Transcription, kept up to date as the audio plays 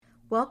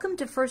Welcome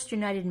to First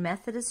United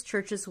Methodist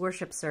Church's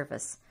worship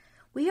service.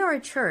 We are a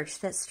church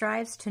that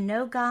strives to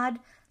know God,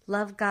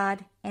 love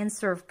God, and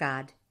serve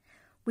God.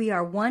 We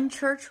are one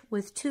church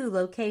with two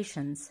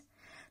locations.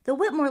 The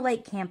Whitmore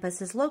Lake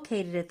campus is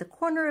located at the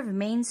corner of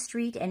Main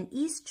Street and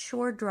East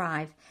Shore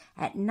Drive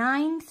at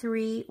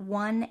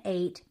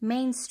 9318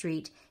 Main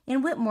Street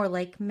in Whitmore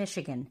Lake,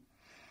 Michigan.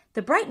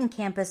 The Brighton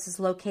campus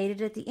is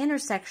located at the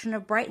intersection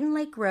of Brighton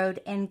Lake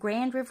Road and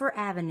Grand River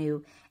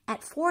Avenue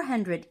at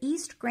 400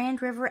 East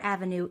Grand River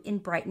Avenue in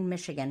Brighton,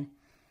 Michigan.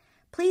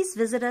 Please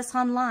visit us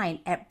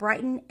online at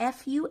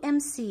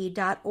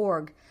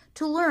brightonfumc.org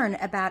to learn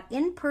about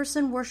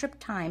in-person worship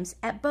times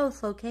at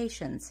both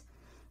locations.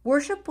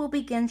 Worship will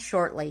begin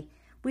shortly.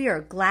 We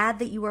are glad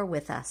that you are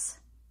with us.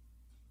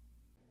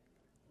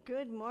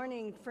 Good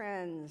morning,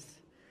 friends.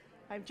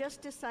 I've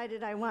just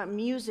decided I want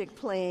music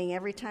playing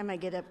every time I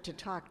get up to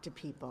talk to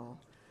people.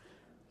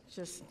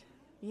 It's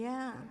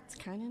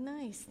kind of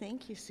nice.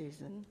 Thank you,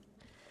 Susan.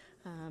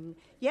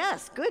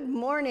 Yes, good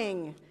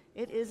morning.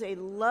 It is a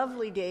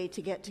lovely day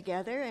to get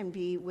together and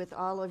be with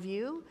all of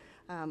you.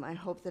 I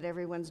hope that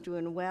everyone's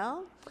doing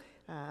well.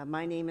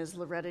 My name is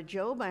Loretta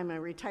Job. I'm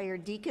a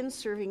retired deacon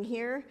serving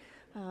here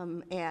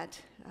at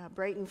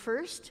Brighton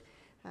First,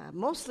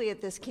 mostly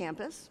at this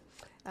campus.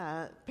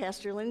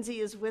 Pastor Lindsay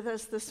is with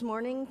us this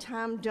morning.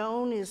 Tom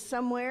Doan is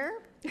somewhere.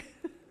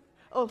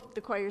 Oh,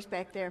 the choir's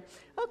back there.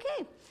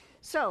 Okay,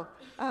 so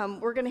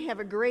we're going to have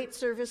a great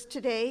service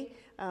today.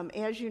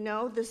 As you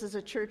know, this is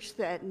a church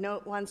that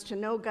wants to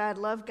know God,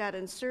 love God,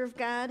 and serve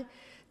God.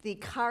 The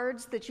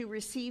cards that you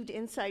received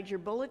inside your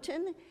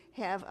bulletin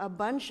have a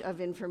bunch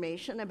of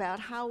information about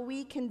how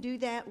we can do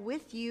that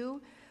with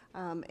you,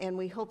 and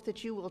we hope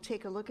that you will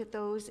take a look at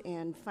those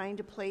and find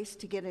a place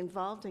to get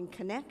involved and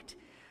connect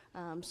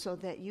so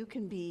that you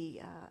can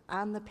be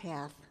on the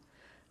path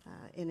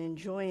in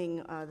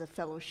enjoying the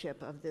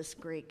fellowship of this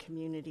great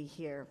community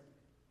here.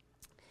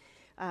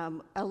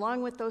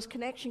 Along with those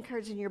connection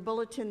cards in your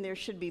bulletin, there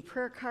should be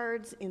prayer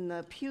cards in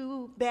the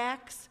pew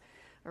backs,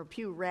 or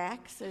pew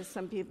racks, as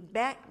some people,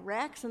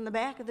 racks in the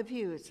back of the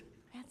pews.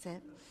 That's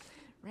it,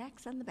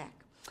 racks on the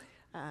back.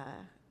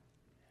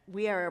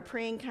 We are a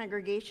praying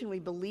congregation. We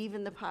believe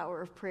in the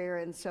power of prayer,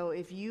 and so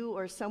if you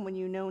or someone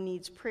you know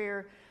needs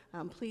prayer,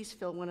 please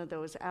fill one of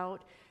those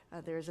out.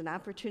 There's an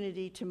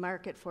opportunity to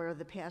mark it for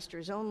the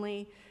pastors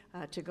only,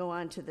 to go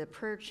on to the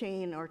prayer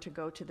chain, or to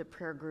go to the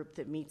prayer group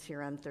that meets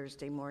here on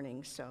Thursday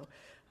morning. So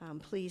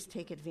please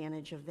take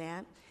advantage of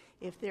that.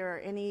 If there are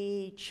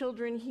any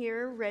children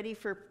here ready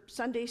for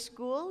Sunday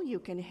school, you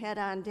can head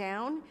on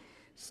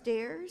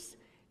downstairs.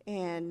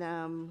 And,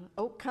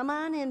 come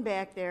on in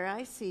back there.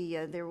 I see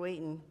you. They're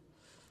waiting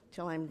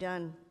till I'm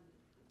done.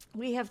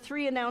 We have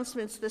 3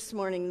 announcements this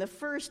morning. The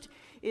first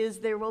is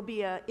there will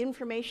be an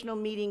informational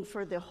meeting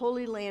for the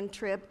Holy Land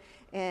trip,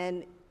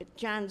 and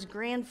John's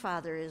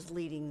grandfather is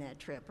leading that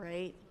trip,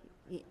 right?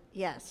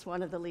 Yes,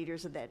 one of the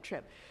leaders of that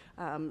trip.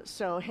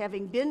 So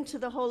having been to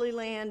the Holy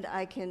Land,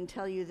 I can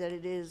tell you that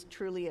it is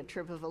truly a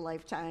trip of a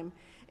lifetime,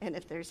 and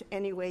if there's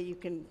any way you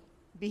can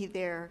be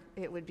there,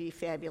 it would be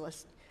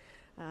fabulous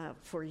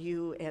for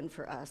you and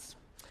for us.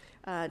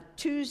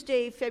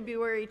 Tuesday,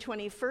 February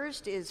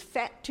 21st is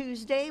Fat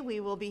Tuesday. We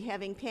will be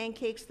having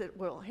pancakes that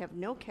will have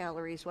no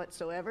calories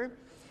whatsoever.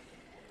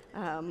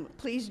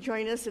 Please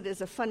join us. It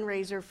is a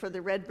fundraiser for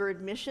the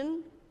Redbird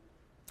Mission.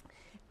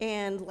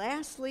 And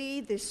lastly,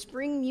 the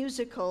spring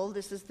musical.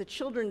 This is the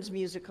children's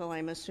musical,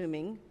 I'm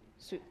assuming.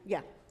 So,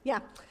 yeah.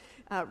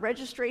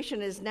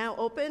 Registration is now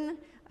open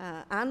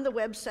on the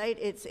website.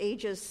 It's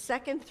ages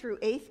 2nd through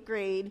 8th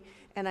grade.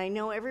 And I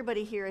know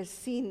everybody here has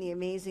seen the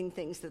amazing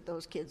things that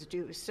those kids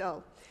do.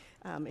 So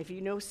if you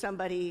know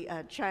somebody,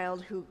 a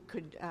child who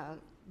could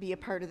be a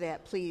part of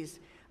that, please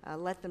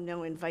let them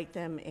know, invite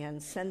them,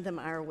 and send them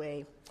our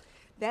way.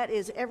 That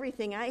is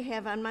everything I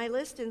have on my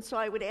list, and so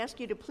I would ask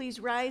you to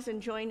please rise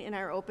and join in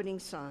our opening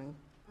song.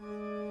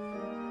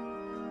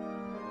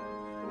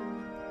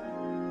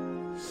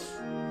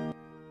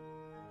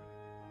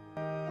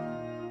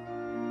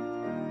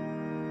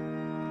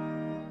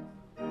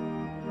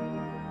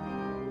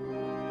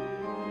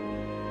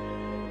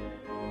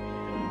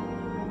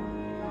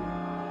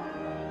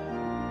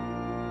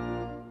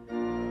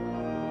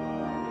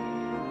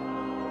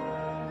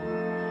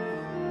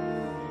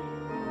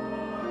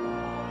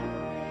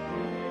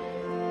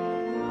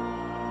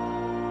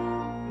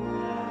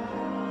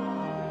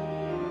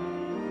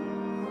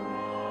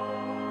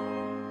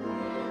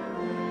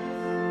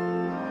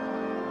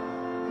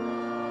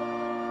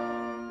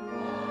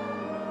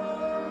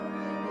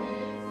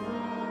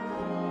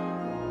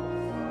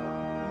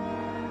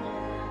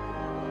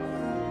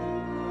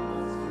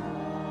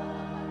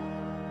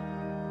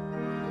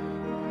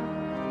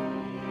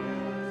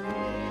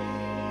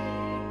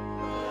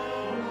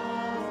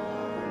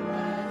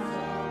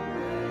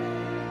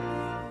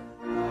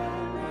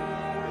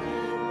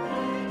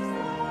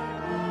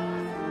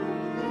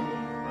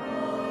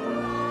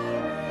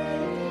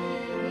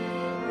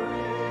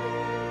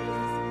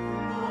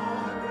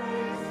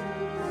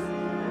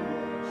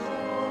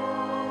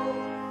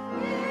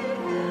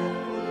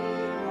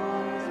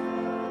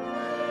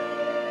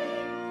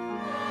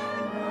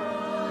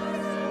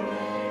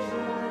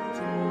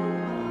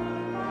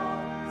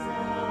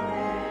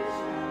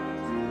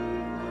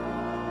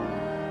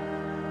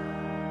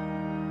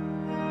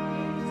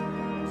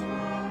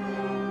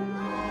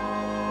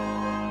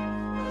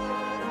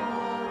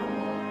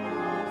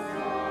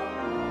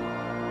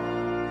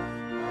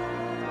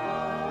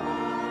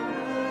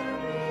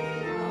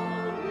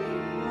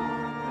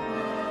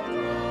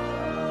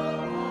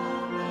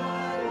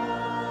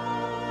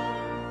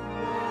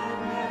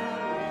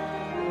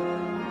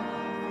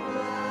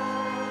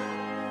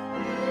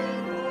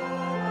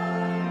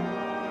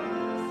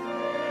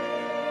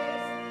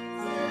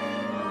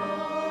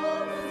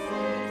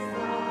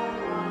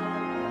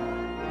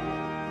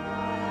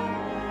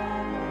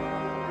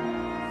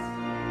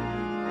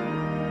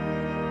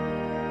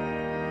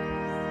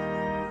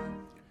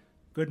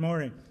 Good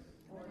morning.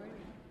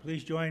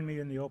 Please join me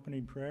in the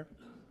opening prayer.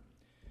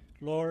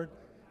 Lord,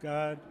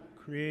 God,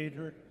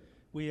 Creator,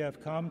 we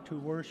have come to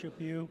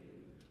worship you.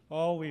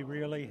 All we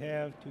really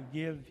have to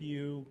give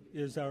you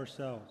is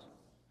ourselves.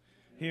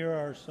 Hear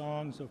our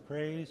songs of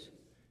praise.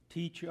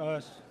 Teach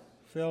us,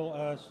 fill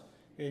us,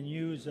 and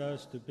use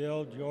us to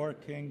build your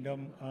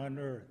kingdom on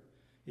earth.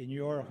 In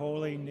your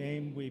holy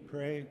name we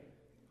pray.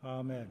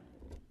 Amen.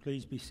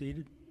 Please be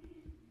seated.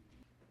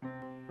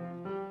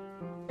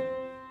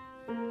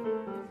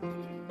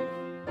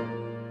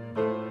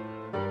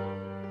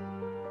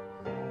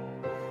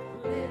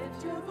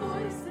 Lift your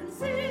voice and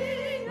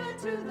sing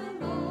unto the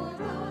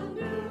Lord a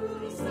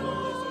new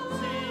song.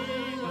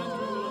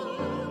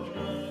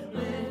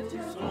 Lift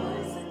your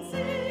voice and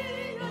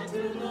sing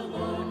unto the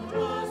Lord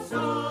a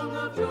song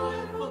of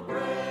joyful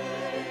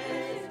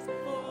praise.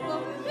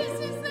 For this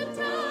is the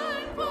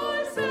time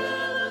for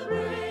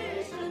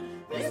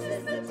celebration. This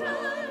is the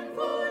time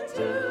for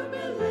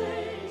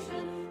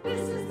jubilation.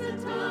 This is the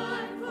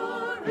time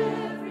for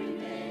every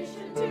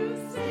nation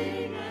to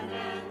sing an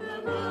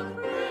anthem of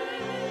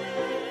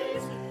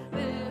praise.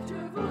 Lift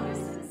your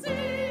voice and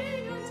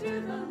sing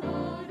unto the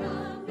Lord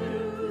a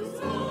new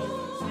song.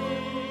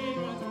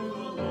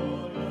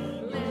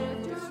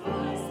 Lift your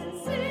voice and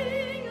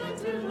sing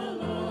unto the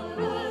Lord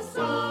a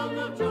song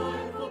of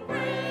joyful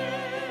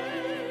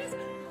praise.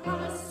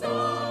 A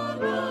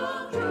song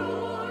of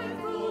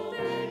joyful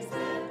thanks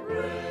and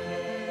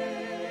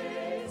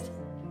praise.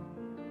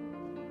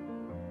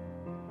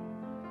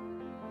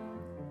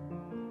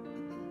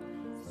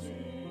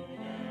 Sing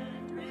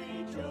and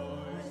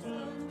rejoice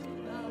unto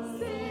the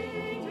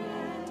Sing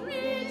and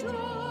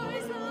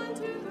rejoice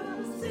unto the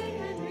Sing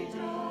and rejoice.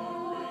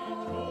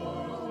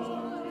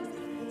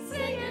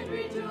 Sing and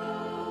rejoice.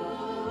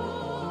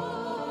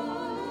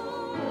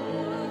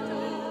 Lift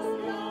up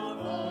your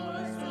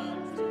voice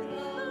unto the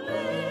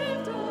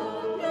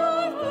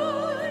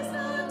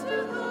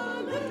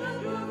Lift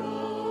up your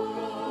voice.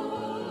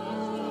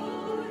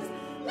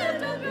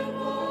 Lift up your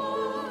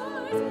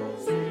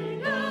voice.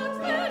 Sing out,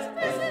 yes,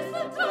 this is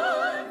the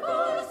time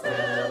for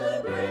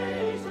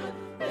celebration.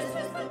 This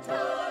is the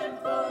time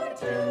for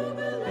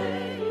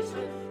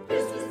jubilation.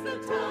 This is the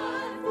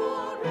time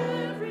for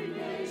every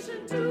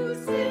nation to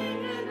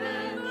sing an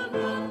anthem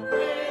of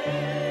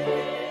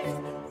praise.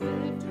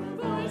 Lift your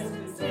voice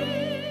and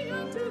sing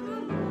unto the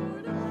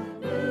Lord a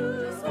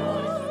new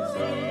song.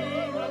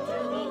 Sing unto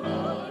the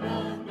Lord a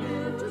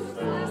new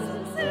voice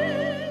and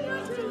sing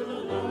unto the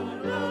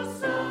Lord a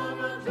song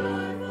of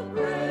joyful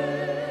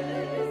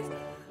praise.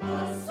 A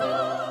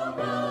song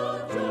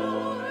of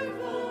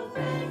joyful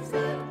thanks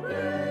and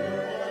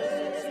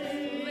praise.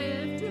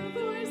 Lift your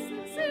voice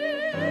and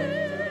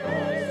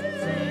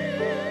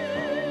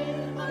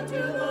sing unto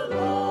the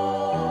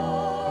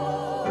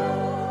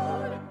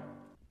Lord.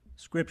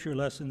 Scripture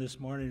lesson this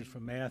morning is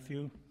from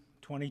Matthew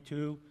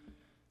 22,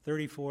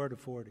 34 to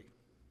 40.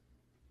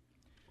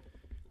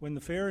 When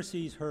the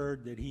Pharisees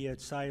heard that he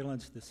had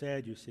silenced the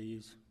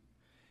Sadducees,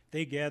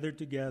 they gathered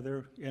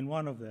together, and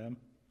one of them,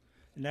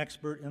 an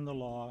expert in the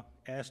law,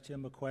 asked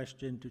him a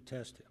question to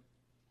test him.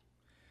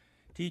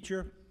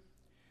 Teacher,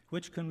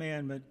 which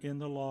commandment in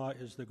the law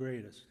is the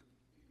greatest?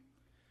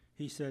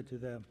 He said to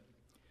them,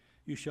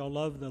 You shall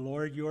love the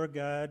Lord your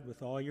God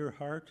with all your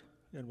heart,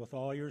 and with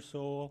all your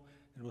soul,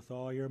 and with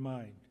all your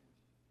mind.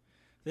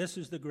 This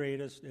is the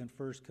greatest and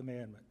first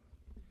commandment.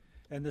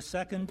 And the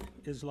second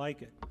is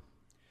like it.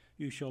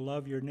 You shall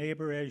love your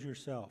neighbor as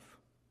yourself.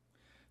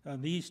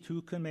 On these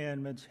two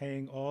commandments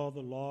hang all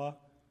the law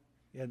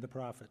and the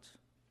prophets.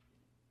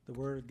 The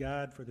word of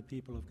God for the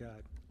people of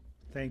God.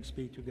 Thanks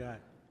be to God.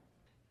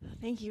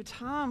 Thank you,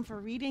 Tom, for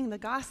reading the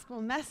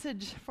gospel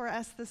message for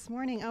us this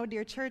morning. Oh,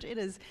 dear church, it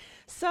is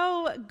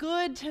so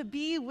good to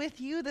be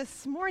with you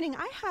this morning.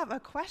 I have a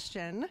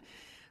question.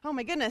 Oh,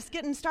 my goodness,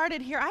 getting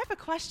started here. I have a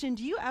question.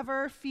 Do you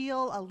ever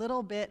feel a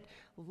little bit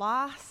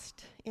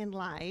lost in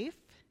life?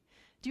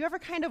 Do you ever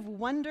kind of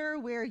wonder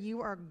where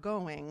you are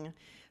going?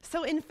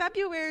 So in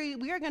February,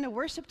 we are going to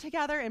worship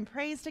together and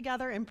praise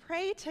together and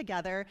pray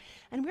together,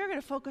 and we're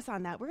going to focus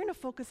on that. We're going to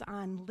focus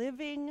on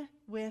living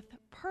with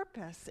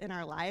purpose in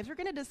our lives. We're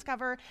going to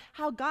discover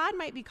how God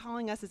might be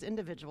calling us as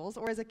individuals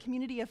or as a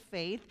community of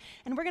faith,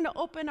 and we're going to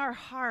open our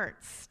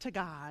hearts to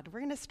God.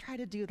 We're going to try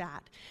to do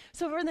that.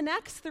 So for the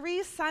next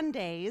 3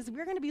 Sundays,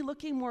 we're going to be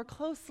looking more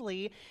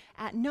closely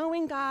at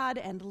knowing God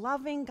and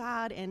loving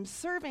God and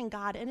serving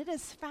God, and it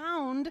is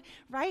found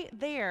right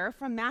there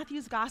from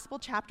Matthew's Gospel,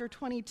 chapter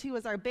 22,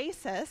 as our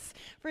basis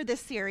for this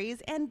series.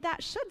 And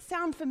that should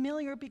sound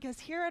familiar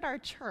because here at our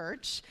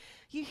church,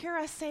 you hear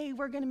us say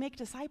we're going to make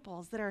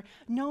disciples that are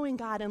knowing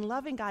God and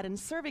loving God and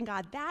serving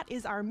God. That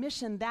is our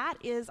mission. That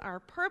is our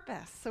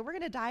purpose. So we're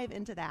going to dive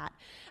into that.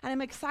 And I'm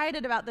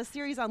excited about the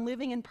series on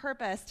living in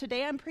purpose.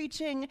 Today I'm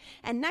preaching,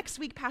 and next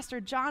week Pastor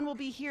John will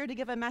be here to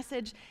give a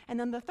message. And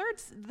then the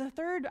third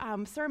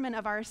sermon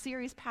of our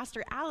series,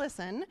 Pastor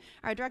Allison,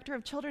 our Director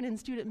of Children and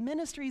Student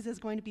Ministries, is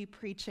going to be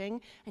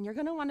preaching. And you're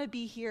going to want to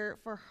be here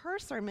for her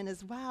sermon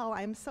as well.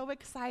 I'm so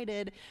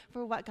excited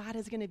for what God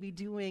is going to be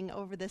doing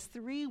over this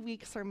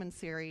 3-week sermon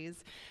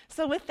series.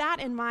 So with that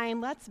in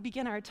mind, let's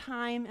begin our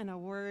time in a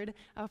word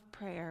of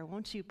prayer.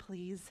 Won't you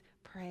please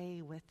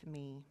pray with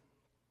me?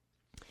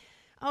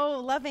 Oh,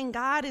 loving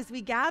God, as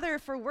we gather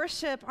for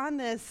worship on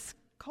this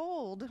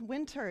cold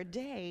winter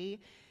day,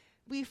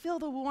 we feel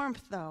the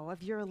warmth, though,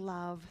 of your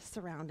love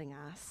surrounding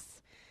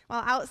us.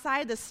 While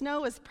outside the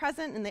snow is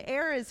present and the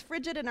air is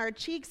frigid and our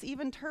cheeks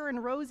even turn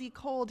rosy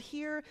cold,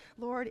 here,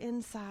 Lord,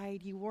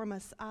 inside you warm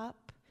us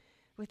up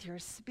with your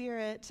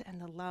spirit and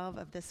the love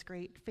of this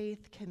great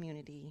faith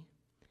community.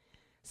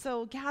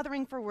 So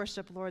gathering for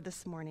worship, Lord,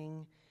 this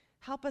morning,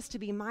 help us to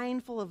be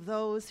mindful of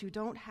those who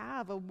don't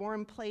have a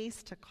warm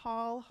place to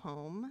call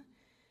home.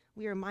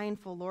 We are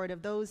mindful, Lord,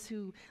 of those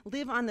who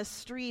live on the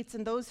streets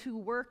and those who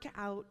work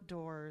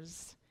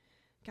outdoors.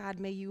 God,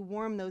 may you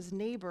warm those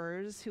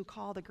neighbors who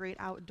call the great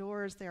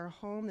outdoors their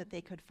home, that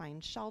they could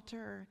find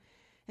shelter.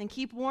 And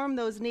keep warm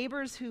those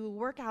neighbors who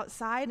work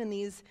outside in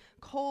these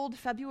cold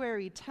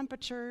February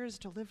temperatures,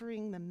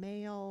 delivering the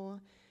mail,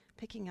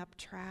 picking up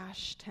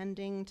trash,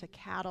 tending to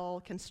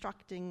cattle,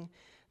 constructing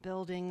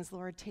buildings.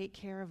 Lord, take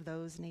care of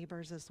those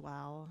neighbors as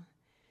well.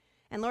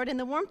 And Lord, in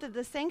the warmth of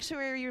the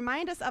sanctuary,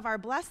 remind us of our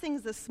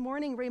blessings this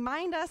morning.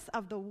 Remind us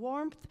of the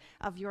warmth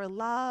of your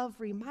love.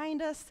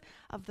 Remind us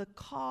of the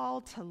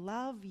call to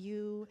love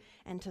you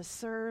and to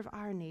serve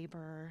our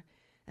neighbor,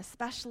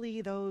 especially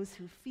those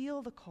who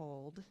feel the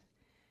cold,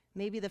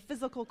 maybe the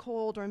physical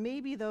cold, or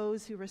maybe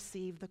those who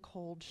receive the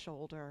cold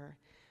shoulder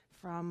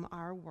from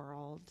our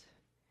world.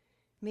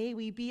 May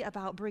we be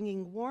about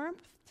bringing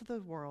warmth to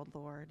the world,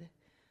 Lord,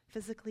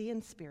 physically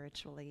and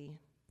spiritually.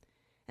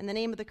 In the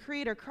name of the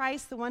Creator,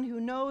 Christ, the one who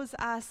knows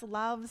us,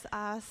 loves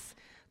us,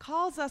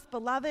 calls us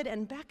beloved,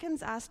 and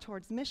beckons us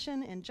towards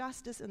mission and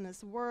justice in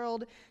this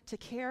world, to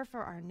care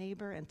for our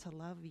neighbor and to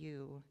love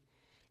you.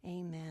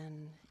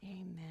 Amen.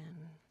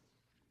 Amen.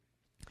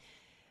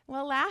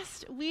 Well,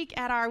 last week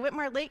at our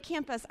Whitmore Lake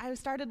campus, I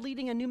started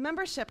leading a new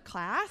membership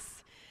class.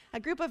 A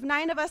group of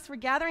 9 of us were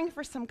gathering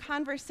for some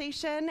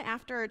conversation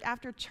after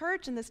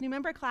church in this new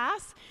member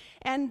class.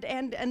 And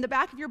in the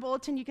back of your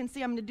bulletin, you can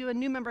see I'm going to do a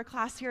new member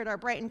class here at our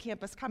Brighton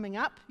campus coming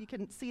up. You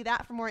can see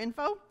that for more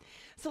info.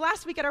 So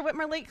last week at our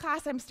Whitmore Lake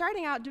class, I'm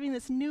starting out doing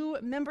this new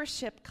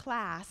membership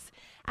class.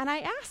 And I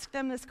asked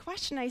them this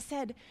question. I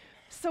said,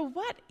 so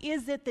what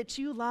is it that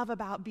you love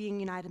about being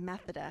United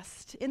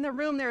Methodist? In the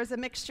room, there was a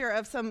mixture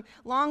of some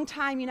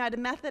longtime United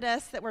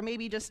Methodists that were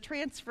maybe just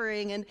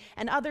transferring and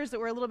others that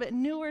were a little bit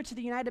newer to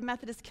the United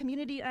Methodist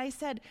community. And I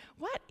said,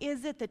 what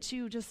is it that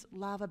you just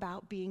love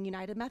about being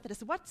United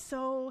Methodist? What's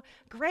so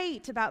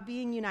great about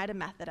being United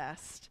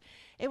Methodist?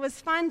 It was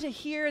fun to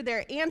hear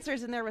their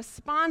answers and their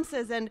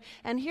responses, and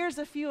here's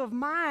a few of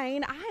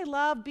mine. I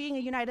love being a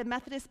United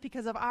Methodist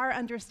because of our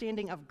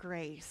understanding of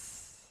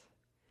grace.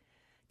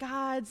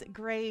 God's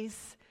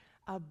grace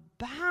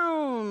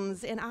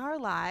abounds in our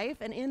life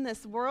and in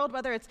this world,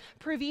 whether it's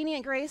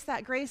prevenient grace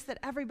that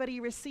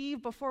everybody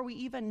received before we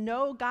even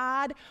know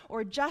God,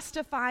 or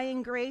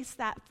justifying grace,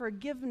 that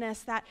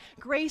forgiveness, that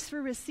grace we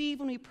receive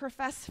when we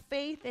profess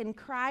faith in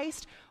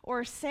Christ,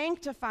 or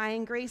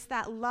sanctifying grace,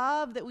 that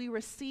love that we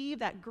receive,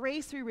 that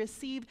grace we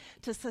receive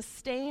to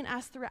sustain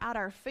us throughout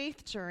our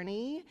faith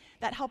journey,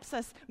 that helps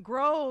us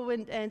grow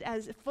and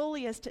as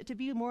fully as to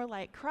be more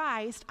like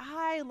Christ.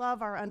 I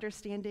love our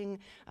understanding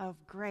of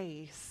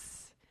grace.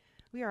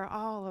 We are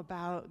all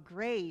about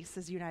grace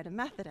as United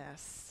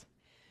Methodists.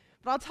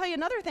 But I'll tell you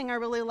another thing I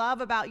really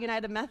love about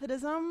United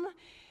Methodism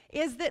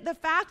is that the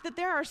fact that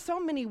there are so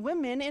many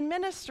women in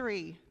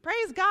ministry.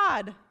 Praise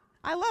God.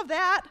 I love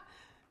that.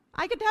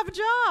 I get to have a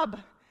job.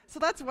 So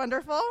that's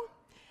wonderful.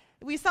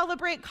 We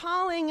celebrate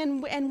calling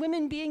and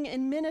women being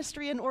in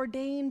ministry and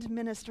ordained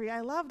ministry. I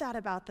love that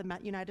about the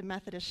United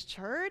Methodist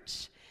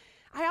Church.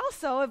 I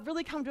also have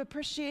really come to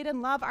appreciate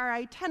and love our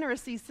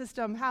itineracy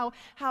system, how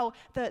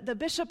the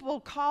bishop will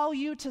call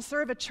you to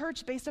serve a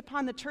church based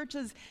upon the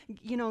church's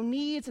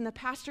needs and the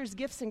pastor's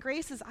gifts and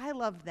graces. I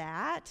love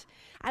that.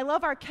 I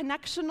love our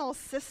connectional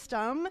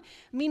system,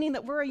 meaning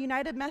that we're a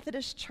United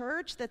Methodist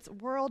church that's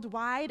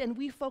worldwide, and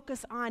we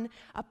focus on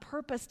a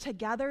purpose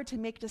together to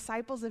make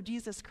disciples of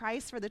Jesus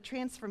Christ for the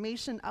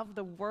transformation of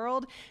the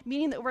world,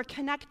 meaning that we're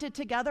connected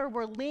together,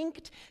 we're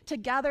linked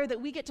together, that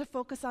we get to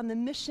focus on the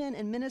mission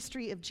and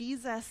ministry of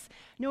Jesus,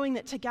 knowing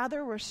that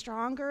together we're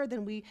stronger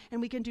and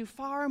we can do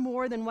far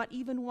more than what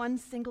even one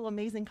single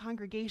amazing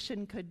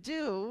congregation could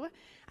do.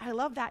 I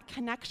love that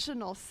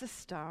connectional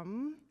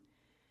system.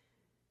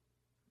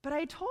 But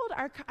I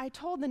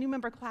told the new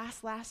member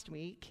class last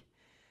week,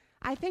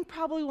 I think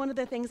probably one of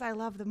the things I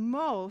love the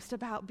most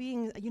about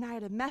being a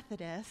United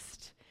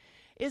Methodist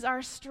is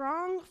our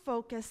strong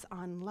focus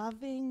on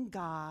loving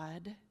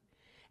God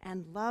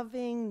and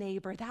loving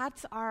neighbor.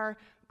 That's our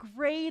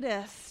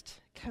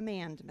greatest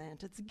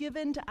commandment. It's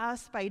given to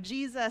us by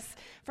Jesus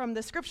from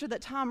the scripture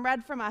that Tom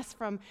read from us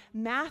from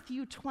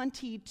Matthew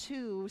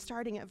 22,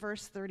 starting at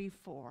verse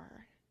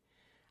 34.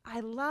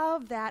 I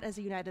love that as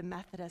a United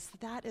Methodist.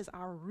 That is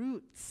our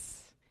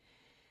roots.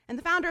 And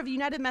the founder of the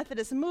United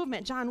Methodist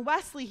movement, John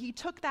Wesley, he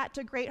took that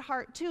to great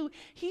heart too.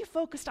 He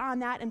focused on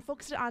that and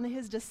focused on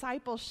his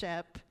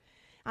discipleship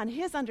on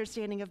his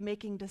understanding of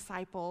making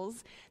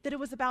disciples, that it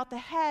was about the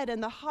head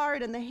and the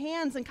heart and the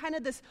hands and kind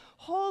of this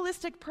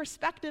holistic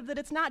perspective that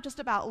it's not just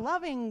about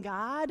loving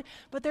God,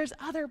 but there's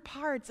other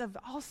parts of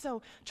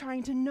also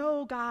trying to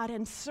know God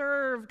and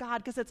serve God,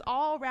 because it's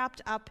all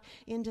wrapped up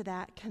into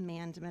that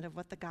commandment of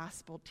what the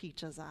gospel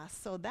teaches us.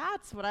 So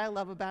that's what I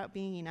love about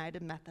being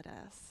United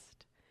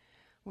Methodist.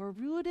 We're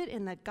rooted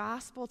in the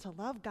gospel to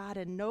love God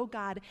and know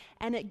God,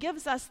 and it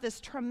gives us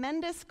this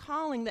tremendous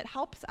calling that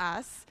helps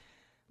us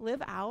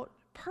live out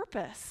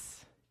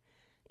purpose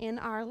in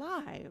our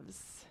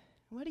lives.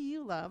 What do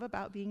you love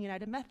about being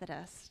United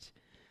Methodist?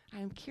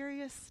 I'm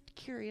curious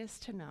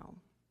to know.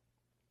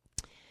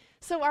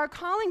 So our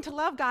calling to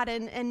love God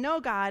and know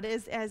God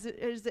is, as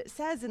it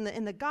says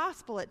in the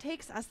gospel, it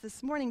takes us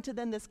this morning to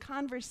then this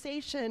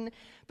conversation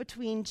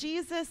between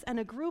Jesus and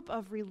a group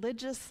of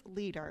religious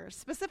leaders.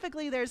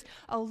 Specifically, there's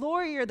a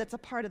lawyer that's a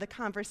part of the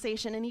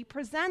conversation, and he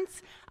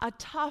presents a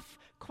tough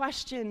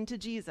question to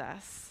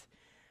Jesus.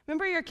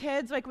 Remember your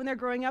kids, like when they're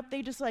growing up,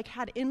 they just like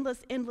had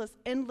endless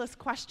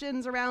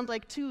questions around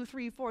like 2,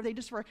 3, 4. They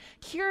just were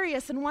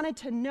curious and wanted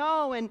to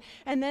know. And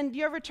then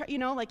you ever try,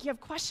 like you have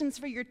questions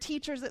for your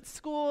teachers at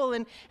school,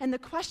 and the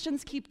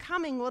questions keep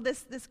coming. Well,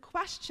 this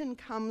question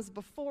comes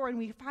before, and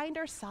we find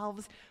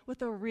ourselves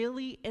with a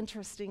really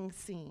interesting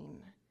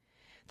scene.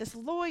 This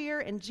lawyer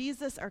and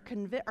Jesus are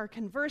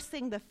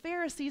conversing. The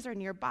Pharisees are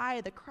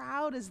nearby. The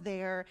crowd is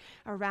there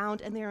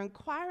around, and they're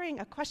inquiring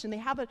a question.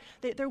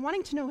 They're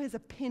wanting to know his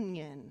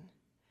opinion.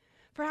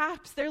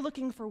 Perhaps they're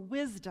looking for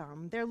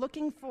wisdom. They're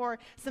looking for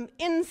some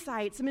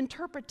insight, some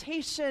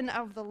interpretation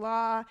of the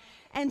law.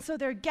 And so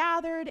they're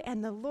gathered,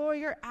 and the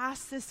lawyer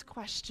asks this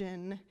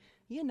question.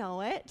 You know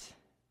it.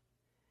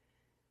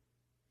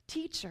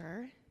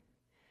 Teacher,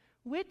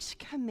 which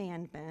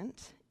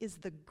commandment is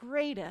the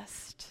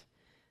greatest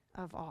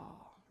of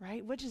all,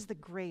 right? Which is the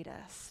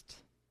greatest?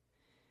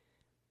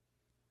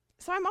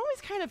 So I'm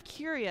always kind of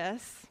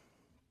curious,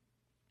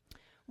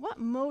 what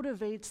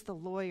motivates the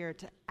lawyer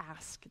to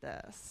ask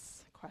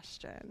this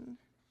question?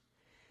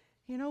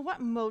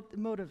 What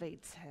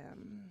motivates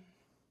him?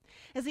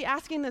 Is he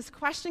asking this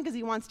question because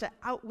he wants to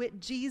outwit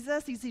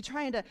Jesus? Is he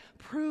trying to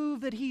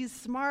prove that he's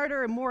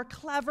smarter and more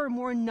clever,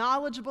 more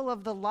knowledgeable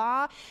of the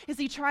law? Is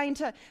he trying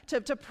to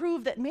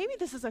prove that maybe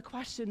this is a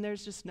question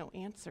there's just no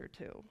answer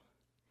to?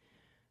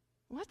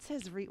 What's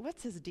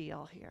his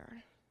deal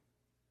here?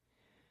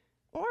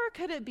 Or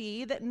could it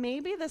be that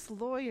maybe this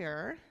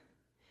lawyer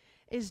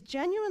is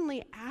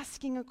genuinely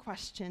asking a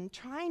question,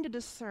 trying to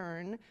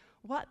discern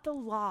what the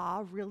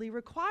law really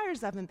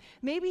requires of him?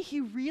 Maybe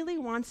he really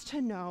wants to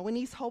know, and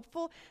he's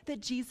hopeful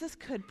that Jesus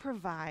could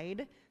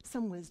provide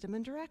some wisdom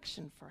and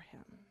direction for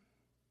him.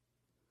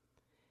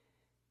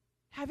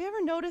 Have you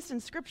ever noticed in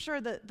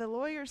Scripture that the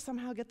lawyers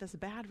somehow get this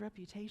bad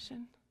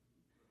reputation?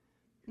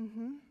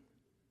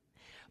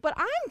 But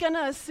I'm going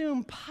to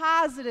assume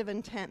positive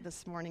intent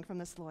this morning from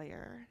this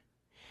lawyer.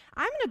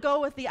 I'm going to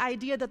go with the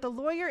idea that the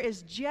lawyer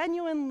is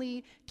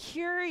genuinely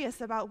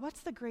curious about what's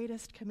the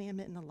greatest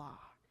commandment in the law.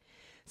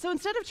 So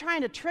instead of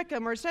trying to trick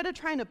him, or instead of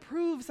trying to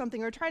prove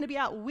something, or trying to be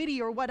out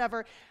witty or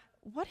whatever,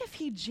 what if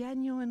he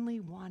genuinely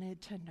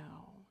wanted to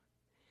know?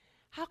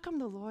 How come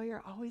the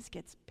lawyer always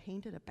gets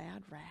painted a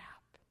bad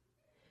rap?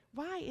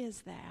 Why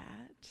is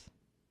that?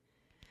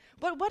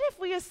 But what if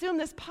we assume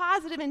this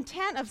positive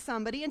intent of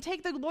somebody and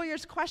take the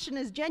lawyer's question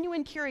as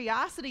genuine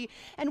curiosity?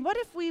 And what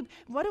if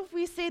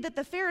we say that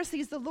the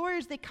Pharisees, the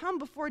lawyers, they come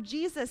before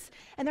Jesus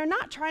and they're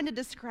not trying to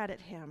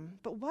discredit him?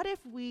 But what if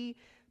we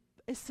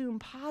assume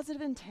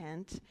positive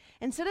intent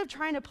instead of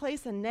trying to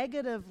place a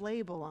negative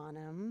label on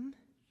him?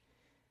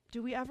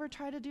 Do we ever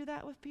try to do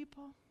that with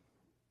people?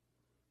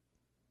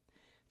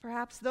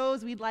 Perhaps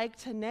those we'd like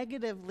to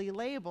negatively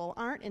label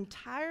aren't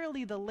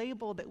entirely the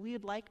label that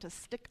we'd like to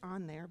stick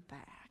on their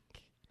back.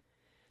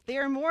 They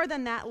are more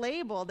than that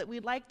label that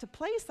we'd like to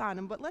place on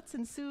them, but let's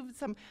ensue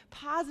some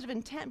positive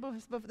intent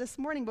this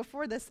morning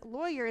before this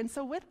lawyer. And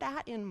so with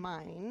that in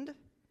mind,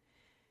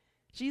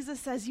 Jesus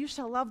says, you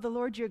shall love the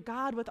Lord your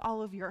God with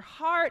all of your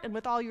heart and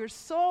with all your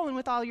soul and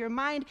with all your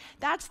mind.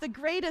 That's the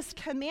greatest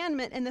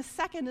commandment, and the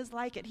second is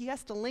like it. He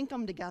has to link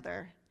them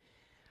together.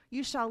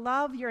 You shall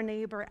love your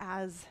neighbor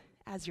as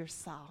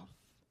yourself.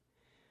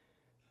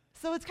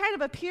 So it's kind of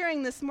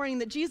appearing this morning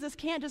that Jesus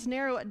can't just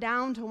narrow it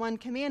down to one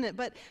commandment,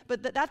 but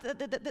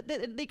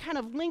that they kind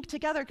of link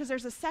together because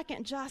there's a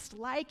second just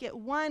like it.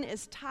 One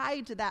is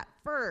tied to that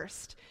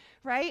first,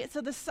 right?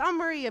 So the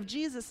summary of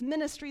Jesus'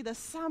 ministry, the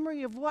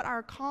summary of what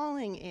our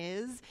calling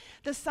is,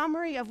 the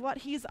summary of what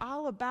he's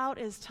all about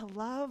is to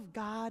love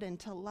God and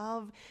to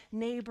love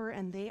neighbor,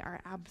 and they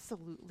are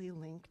absolutely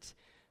linked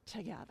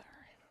together.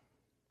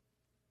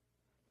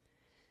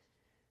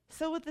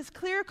 So with this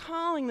clear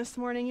calling this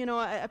morning, you know,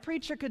 a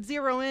preacher could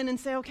zero in and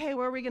say, okay,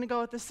 where are we going to go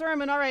with the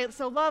sermon? All right,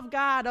 so love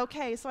God.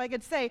 Okay, so I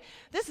could say,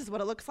 this is what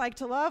it looks like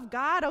to love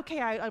God.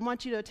 Okay, I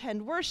want you to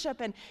attend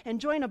worship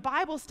and join a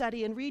Bible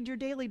study and read your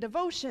daily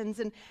devotions.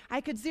 And I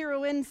could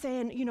zero in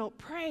saying, you know,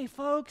 pray,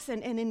 folks,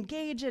 and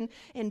engage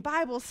in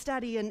Bible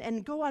study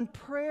and go on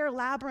prayer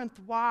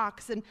labyrinth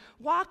walks and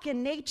walk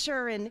in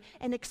nature and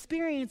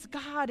experience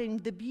God in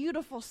the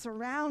beautiful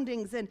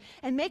surroundings and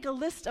make a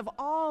list of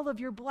all of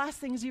your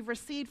blessings you've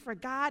received for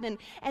God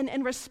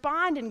and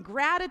respond in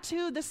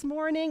gratitude this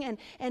morning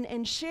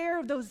and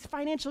share those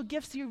financial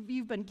gifts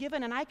you've been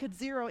given. And I could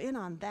zero in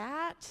on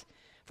that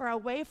for a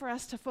way for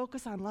us to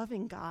focus on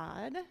loving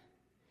God.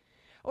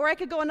 Or I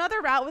could go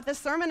another route with the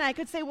sermon. I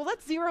could say, well,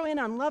 let's zero in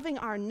on loving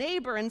our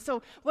neighbor. And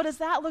so what does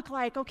that look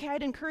like? Okay,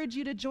 I'd encourage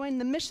you to join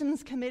the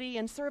missions committee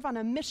and serve on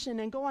a mission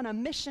and go on a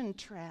mission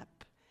trip.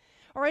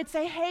 Or I'd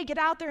say, hey, get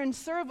out there and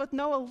serve with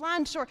Noah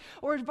Lunch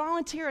or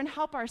volunteer and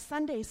help our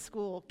Sunday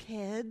school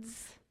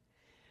kids.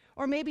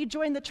 Or maybe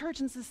join the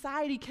Church and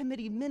Society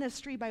Committee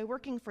ministry by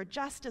working for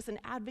justice and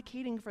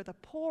advocating for the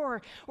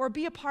poor, or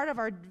be a part of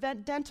our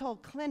dental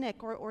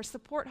clinic or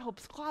support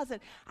Hope's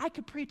Closet. I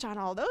could preach on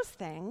all those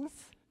things.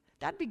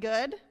 That'd be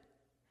good.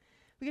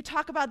 We could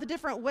talk about the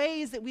different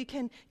ways that we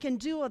can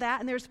do that,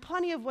 and there's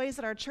plenty of ways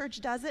that our church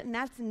does it, and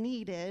that's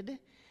needed.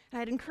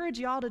 And I'd encourage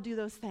you all to do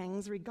those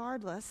things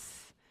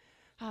regardless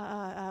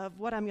of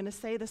what I'm going to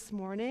say this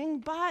morning,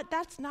 but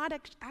that's not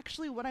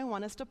actually what I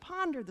want us to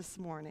ponder this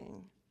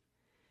morning.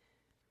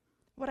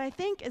 What I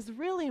think is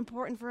really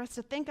important for us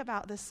to think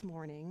about this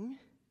morning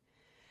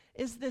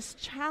is this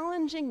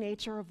challenging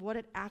nature of what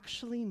it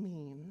actually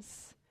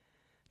means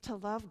to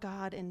love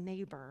God and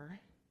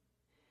neighbor,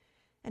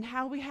 and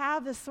how we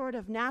have this sort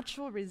of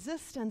natural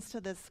resistance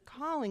to this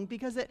calling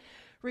because it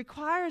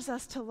requires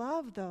us to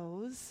love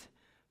those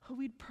who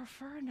we'd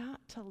prefer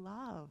not to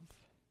love.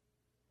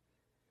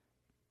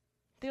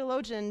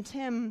 Theologian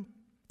Tim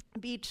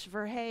Beach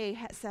Verhey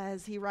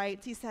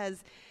he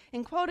says,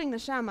 in quoting the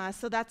Shema,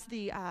 so that's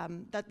the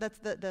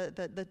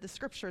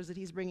scriptures that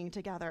he's bringing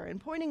together, and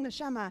pointing the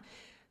Shema,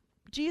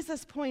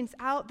 Jesus points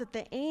out that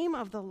the aim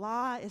of the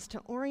law is to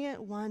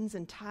orient one's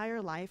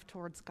entire life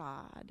towards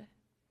God.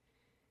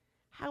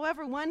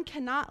 However, one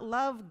cannot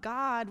love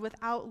God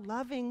without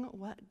loving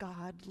what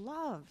God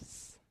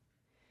loves.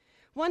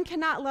 One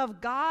cannot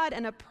love God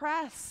and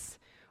oppress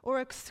or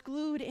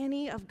exclude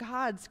any of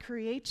God's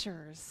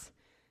creatures,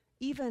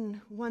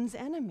 even one's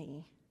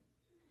enemy.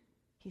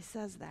 He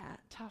says that.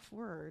 Tough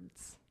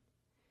words.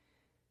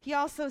 He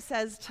also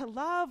says to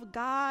love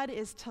God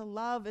is to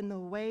love in the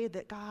way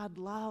that God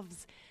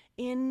loves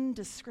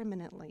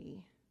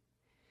indiscriminately.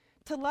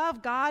 To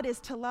love God is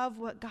to love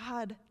what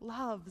God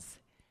loves,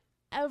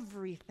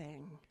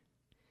 everything.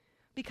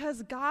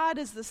 Because God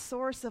is the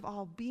source of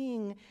all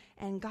being,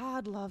 and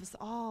God loves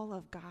all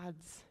of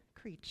God's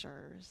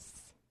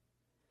creatures.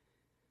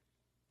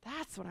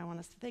 That's what I want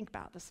us to think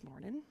about this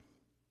morning.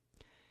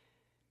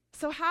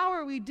 So how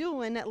are we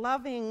doing at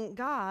loving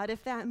God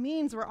if that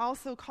means we're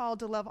also called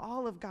to love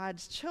all of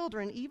God's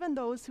children, even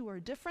those who are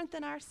different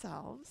than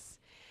ourselves,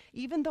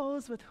 even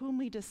those with whom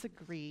we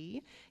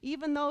disagree,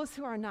 even those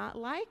who are not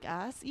like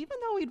us, even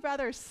though we'd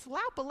rather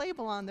slap a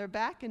label on their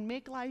back and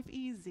make life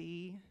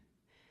easy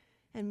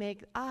and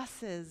make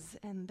us's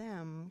and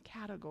them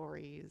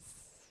categories?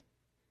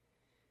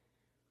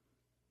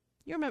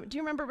 Do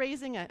you remember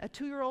raising a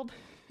 2-year-old?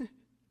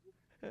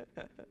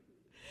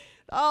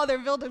 Oh,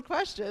 they're filled with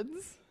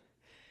questions.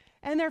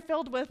 And they're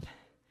filled with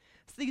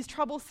these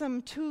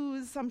troublesome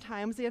twos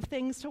sometimes. They have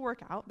things to work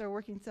out. They're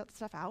working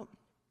stuff out.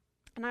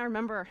 And I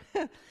remember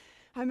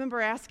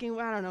asking,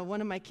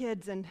 one of my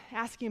kids and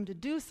asking him to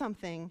do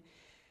something.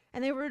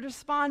 And they would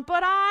respond,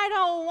 but I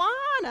don't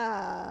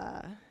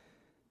wanna.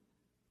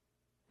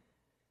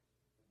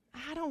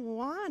 I don't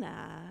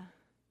wanna.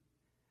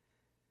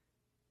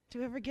 Do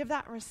you ever give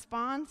that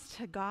response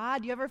to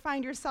God? Do you ever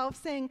find yourself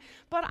saying,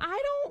 but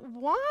I don't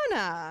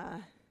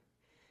wanna?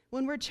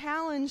 When we're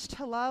challenged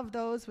to love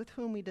those with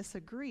whom we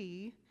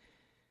disagree,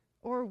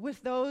 or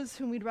with those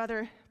whom we'd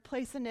rather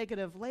place a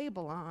negative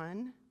label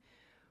on,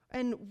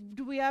 and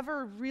do we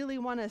ever really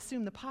want to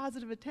assume the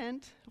positive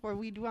intent, or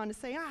we do want to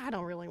say, I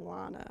don't really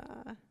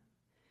wanna.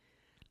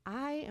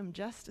 I am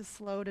just as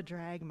slow to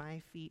drag my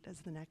feet as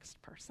the next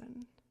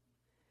person.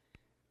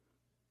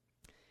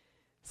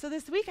 So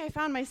this week I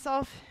found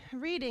myself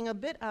reading a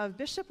bit of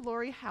Bishop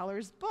Lori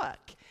Haller's book.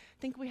 I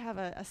think we have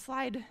a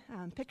slide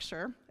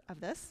picture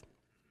of this.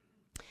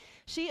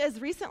 She is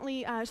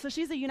recently,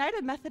 she's a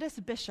United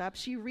Methodist bishop.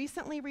 She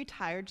recently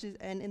retired. She's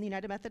in the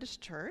United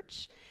Methodist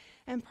Church.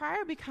 And prior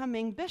to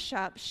becoming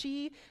bishop,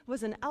 she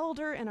was an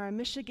elder in our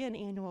Michigan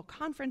annual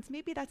conference.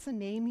 Maybe that's a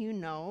name you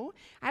know.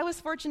 I was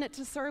fortunate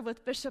to serve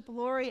with Bishop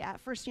Lori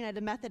at First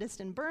United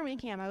Methodist in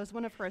Birmingham. I was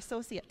one of her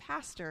associate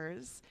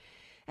pastors.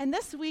 And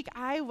this week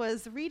I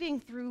was reading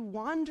through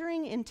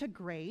Wandering into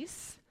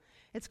Grace.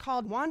 It's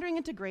called Wandering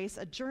into Grace,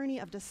 A Journey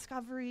of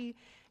Discovery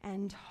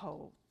and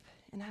Hope.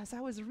 And as I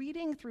was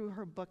reading through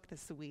her book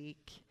this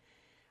week,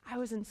 I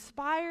was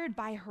inspired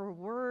by her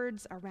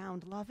words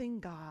around loving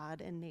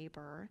God and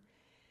neighbor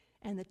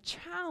and the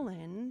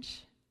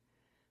challenge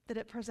that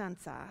it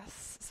presents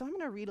us. So I'm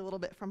going to read a little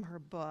bit from her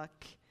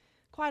book.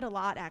 Quite a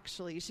lot,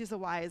 actually. She's a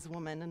wise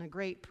woman and a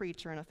great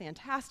preacher and a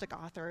fantastic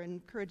author. I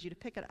encourage you to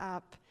pick it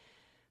up.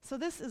 So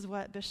this is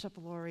what Bishop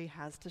Lori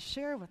has to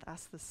share with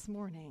us this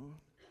morning.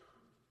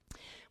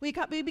 We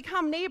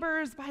become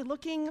neighbors by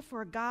looking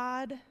for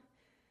God,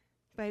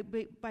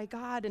 by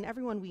God and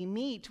everyone we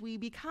meet. We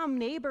become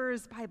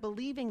neighbors by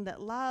believing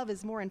that love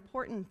is more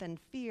important than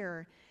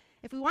fear.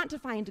 If we want to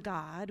find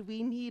God,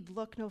 we need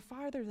look no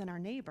farther than our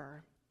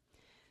neighbor.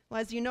 Well,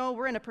 as you know,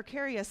 we're in a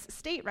precarious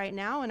state right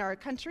now in our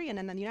country and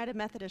in the United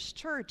Methodist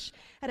Church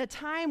at a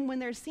time when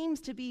there seems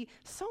to be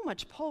so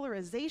much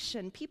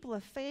polarization. People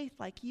of faith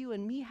like you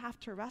and me have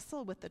to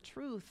wrestle with the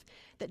truth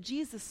that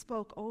Jesus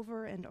spoke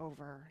over and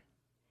over.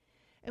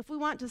 If we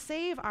want to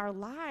save our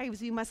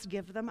lives, we must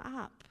give them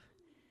up.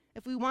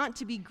 If we want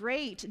to be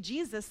great,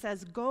 Jesus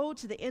says, go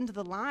to the end of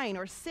the line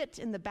or sit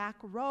in the back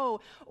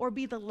row or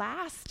be the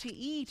last to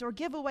eat or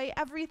give away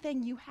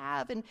everything you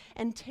have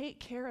and take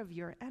care of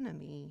your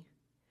enemy.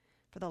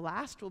 For the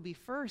last will be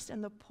first,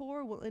 and the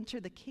poor will enter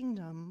the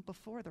kingdom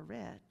before the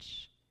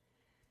rich.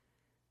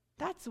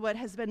 That's what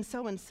has been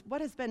so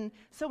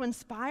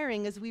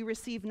inspiring as we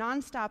receive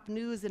nonstop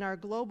news in our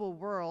global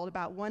world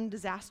about one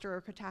disaster or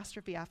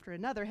catastrophe after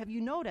another. Have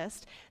you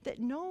noticed that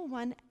no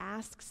one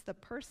asks the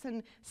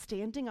person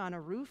standing on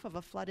a roof of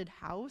a flooded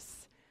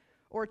house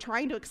or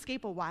trying to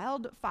escape a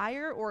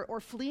wildfire or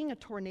fleeing a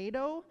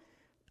tornado,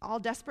 all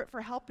desperate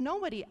for help?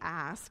 Nobody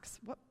asks,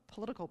 what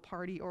political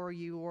party are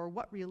you, or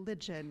what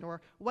religion, or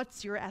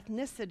what's your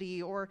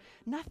ethnicity, or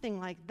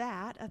nothing like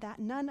that.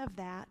 None of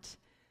that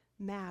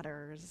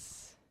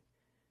matters.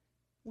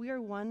 We are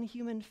one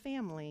human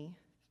family.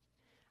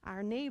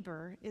 Our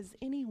neighbor is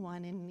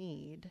anyone in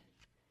need.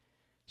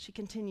 She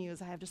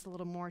continues, I have just a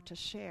little more to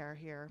share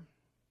here.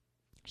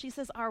 She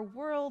says, our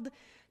world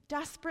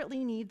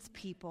desperately needs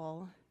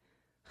people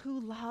who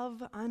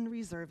love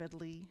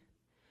unreservedly,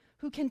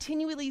 who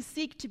continually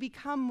seek to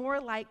become more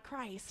like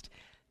Christ.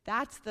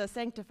 That's the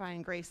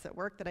sanctifying grace at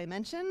work that I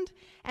mentioned,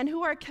 and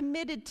who are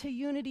committed to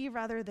unity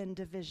rather than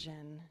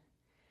division.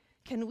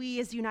 Can we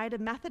as United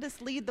Methodists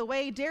lead the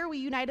way? Dare we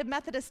United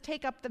Methodists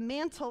take up the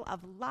mantle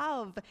of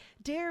love?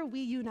 Dare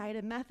we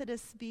United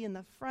Methodists be in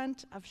the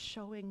front of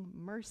showing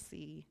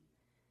mercy?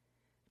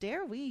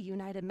 Dare we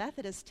United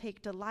Methodists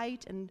take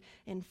delight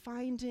in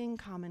finding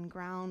common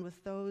ground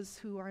with those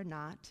who are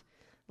not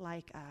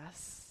like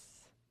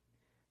us?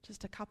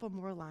 Just a couple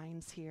more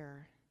lines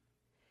here.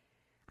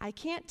 I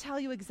can't tell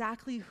you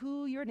exactly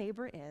who your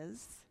neighbor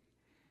is.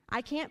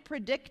 I can't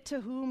predict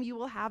to whom you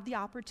will have the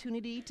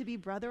opportunity to be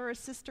brother or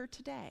sister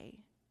today.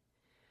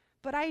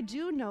 But I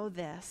do know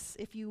this: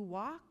 if you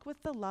walk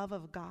with the love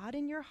of God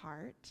in your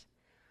heart,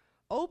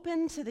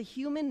 open to the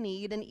human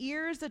need and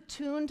ears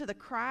attuned to the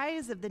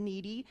cries of the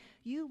needy,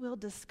 you will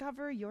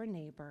discover your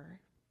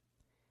neighbor.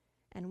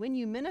 And when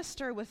you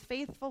minister with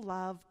faithful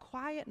love,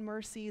 quiet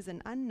mercies,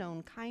 and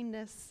unknown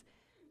kindness,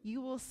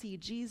 you will see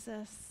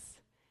Jesus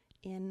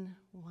in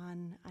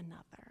one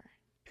another.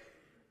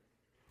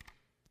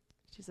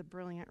 She's a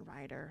brilliant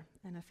writer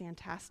and a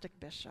fantastic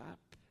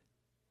bishop.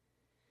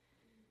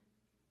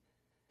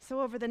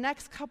 So over the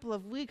next couple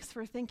of weeks,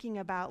 we're thinking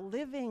about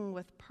living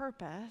with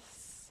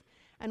purpose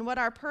and what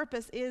our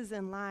purpose is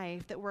in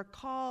life, that we're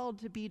called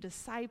to be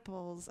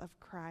disciples of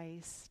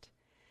Christ.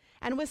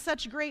 And with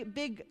such great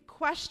big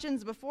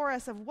questions before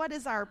us of what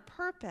is our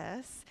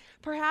purpose,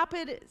 perhaps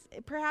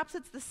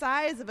it's the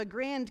size of a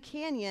Grand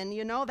Canyon,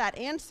 that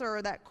answer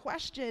or that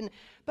question.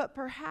 But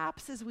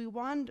perhaps as we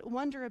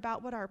wonder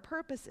about what our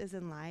purpose is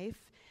in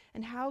life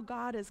and how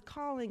God is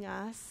calling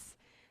us,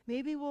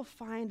 maybe we'll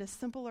find a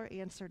simpler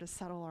answer to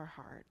settle our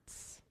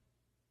hearts.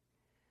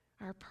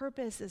 Our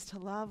purpose is to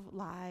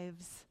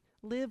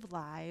live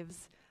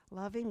lives,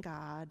 loving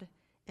God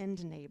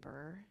and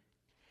neighbor.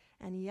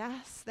 And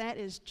yes, that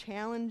is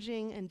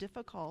challenging and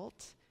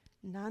difficult.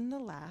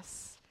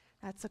 Nonetheless,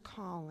 that's a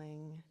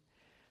calling.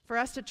 For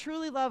us to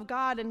truly love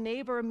God and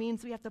neighbor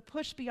means we have to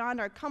push beyond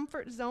our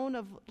comfort zone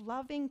of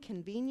loving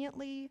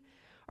conveniently,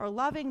 or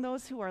loving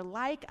those who are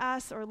like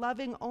us, or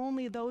loving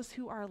only those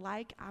who are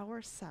like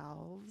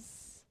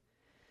ourselves.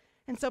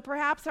 And so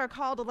perhaps our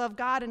call to love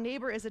God and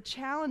neighbor is a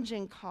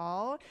challenging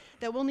call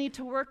that we'll need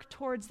to work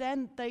towards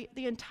then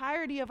the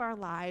entirety of our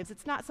lives.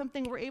 It's not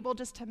something we're able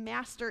just to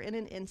master in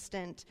an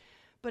instant,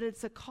 but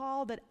it's a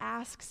call that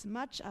asks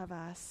much of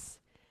us,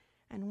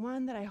 and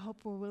one that I hope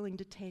we're willing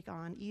to take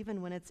on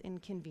even when it's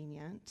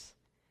inconvenient,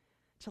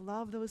 to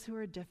love those who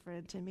are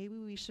different. And maybe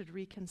we should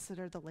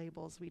reconsider the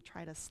labels we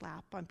try to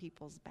slap on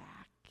people's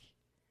back,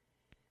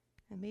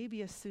 and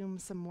maybe assume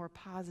some more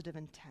positive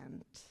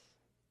intent.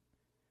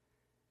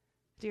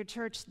 Dear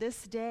church,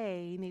 this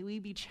day, may we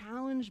be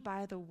challenged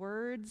by the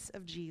words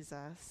of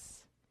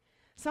Jesus,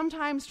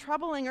 sometimes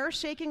troubling,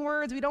 earth-shaking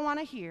words we don't want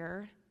to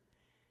hear,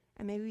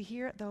 and may we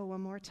hear it, though,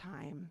 one more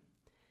time.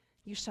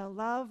 You shall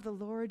love the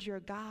Lord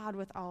your God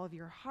with all of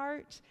your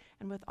heart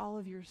and with all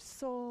of your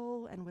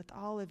soul and with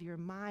all of your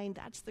mind.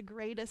 That's the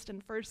greatest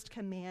and first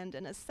command.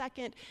 And a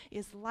second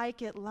is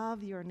like it,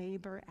 love your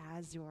neighbor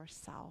as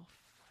yourself.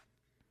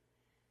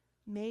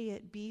 May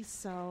it be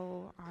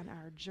so on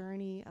our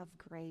journey of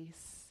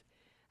grace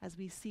as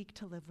we seek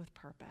to live with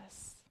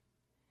purpose.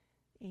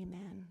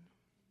 Amen.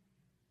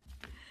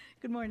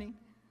 Good morning.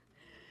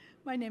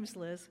 My name's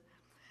Liz.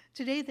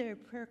 Today their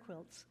prayer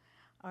quilts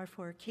are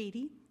for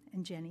Katie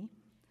and Jenny.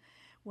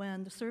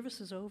 When the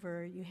service is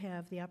over, you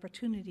have the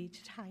opportunity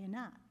to tie a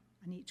knot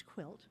on each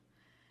quilt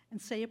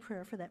and say a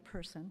prayer for that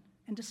person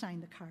and to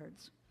sign the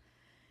cards.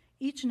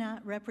 Each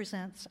knot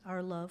represents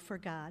our love for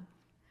God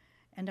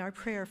and our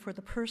prayer for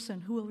the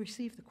person who will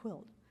receive the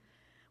quilt.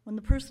 When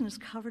the person is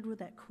covered with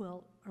that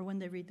quilt or when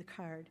they read the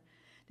card,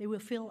 they will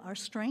feel our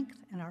strength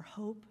and our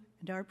hope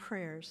and our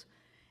prayers,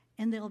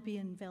 and they'll be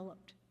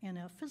enveloped in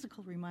a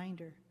physical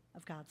reminder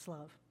of God's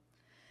love.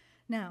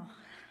 Now,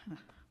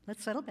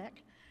 let's settle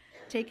back,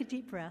 take a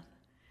deep breath,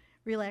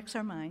 relax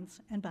our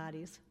minds and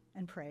bodies,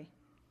 and pray.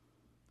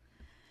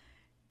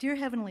 Dear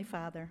Heavenly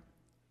Father,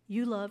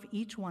 you love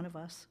each one of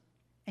us,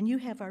 and you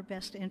have our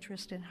best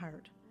interest in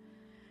heart.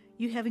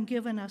 You have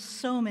given us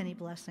so many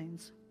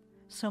blessings,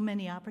 so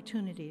many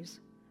opportunities,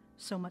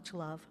 so much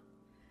love.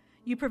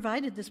 You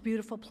provided this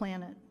beautiful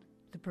planet,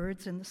 the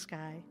birds in the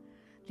sky,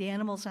 the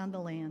animals on the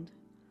land,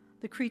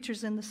 the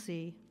creatures in the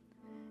sea,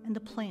 and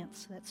the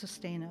plants that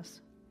sustain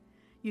us.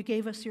 You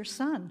gave us your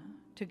Son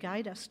to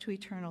guide us to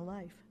eternal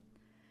life.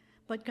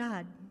 But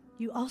God,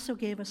 you also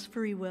gave us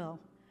free will.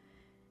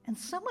 And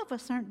some of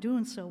us aren't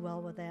doing so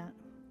well with that.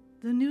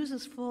 The news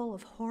is full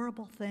of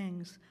horrible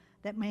things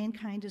that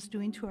mankind is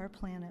doing to our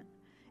planet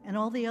and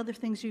all the other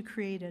things you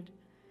created,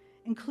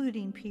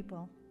 including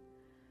people.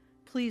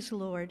 Please,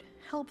 Lord,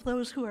 help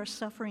those who are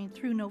suffering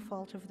through no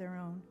fault of their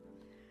own.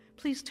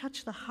 Please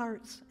touch the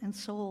hearts and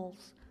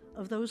souls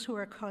of those who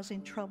are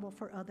causing trouble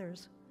for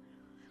others.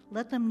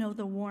 Let them know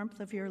the warmth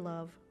of your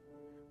love,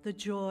 the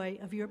joy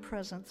of your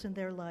presence in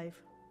their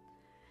life.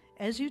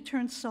 As you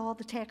turn Saul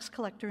the tax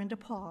collector into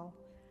Paul,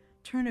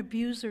 turn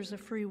abusers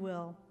of free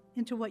will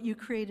into what you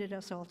created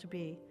us all to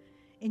be,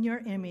 in your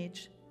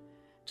image,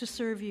 to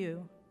serve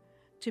you,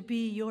 to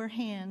be your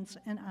hands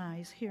and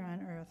eyes here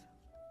on earth.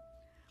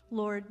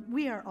 Lord,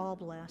 we are all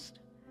blessed,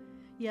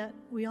 yet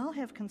we all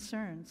have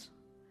concerns.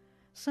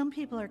 Some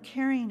people are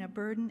carrying a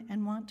burden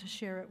and want to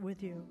share it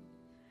with you.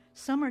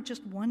 Some are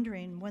just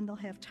wondering when they'll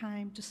have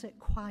time to sit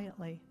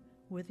quietly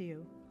with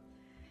you.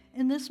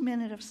 In this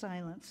minute of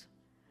silence,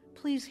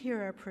 please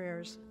hear our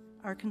prayers,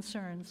 our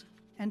concerns,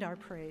 and our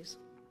praise.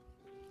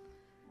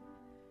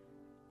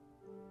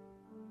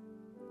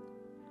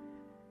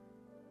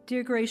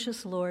 Dear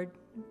gracious Lord,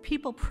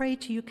 people pray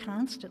to you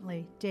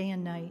constantly, day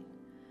and night.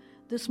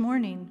 This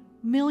morning,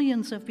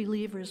 millions of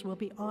believers will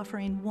be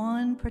offering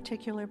one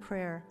particular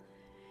prayer.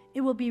 It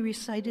will be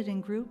recited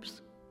in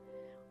groups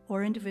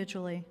or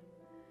individually.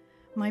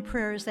 My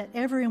prayer is that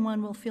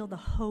everyone will feel the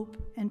hope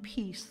and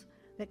peace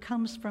that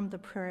comes from the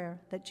prayer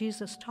that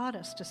Jesus taught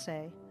us to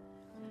say.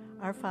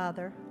 Our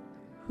Father,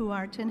 who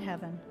art in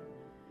heaven,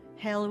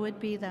 hallowed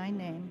be thy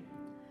name.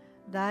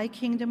 Thy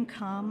kingdom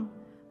come,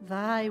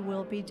 thy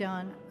will be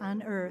done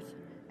on earth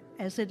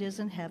as it is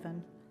in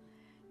heaven.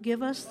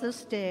 Give us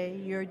this day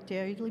your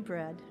daily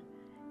bread,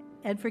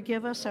 and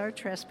forgive us our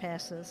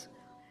trespasses,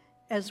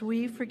 as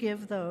we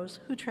forgive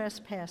those who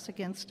trespass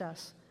against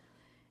us.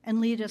 And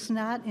lead us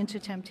not into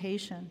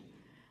temptation,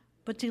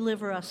 but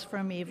deliver us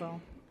from evil.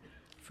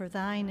 For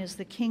thine is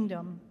the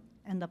kingdom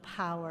and the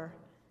power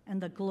and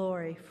the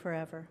glory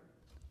forever.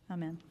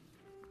 Amen.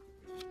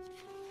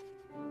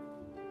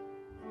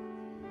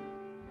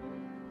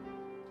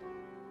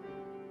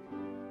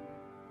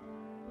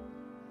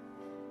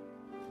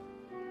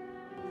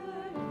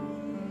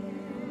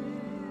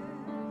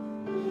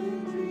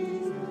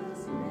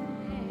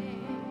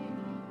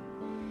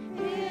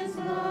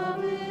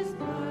 Father,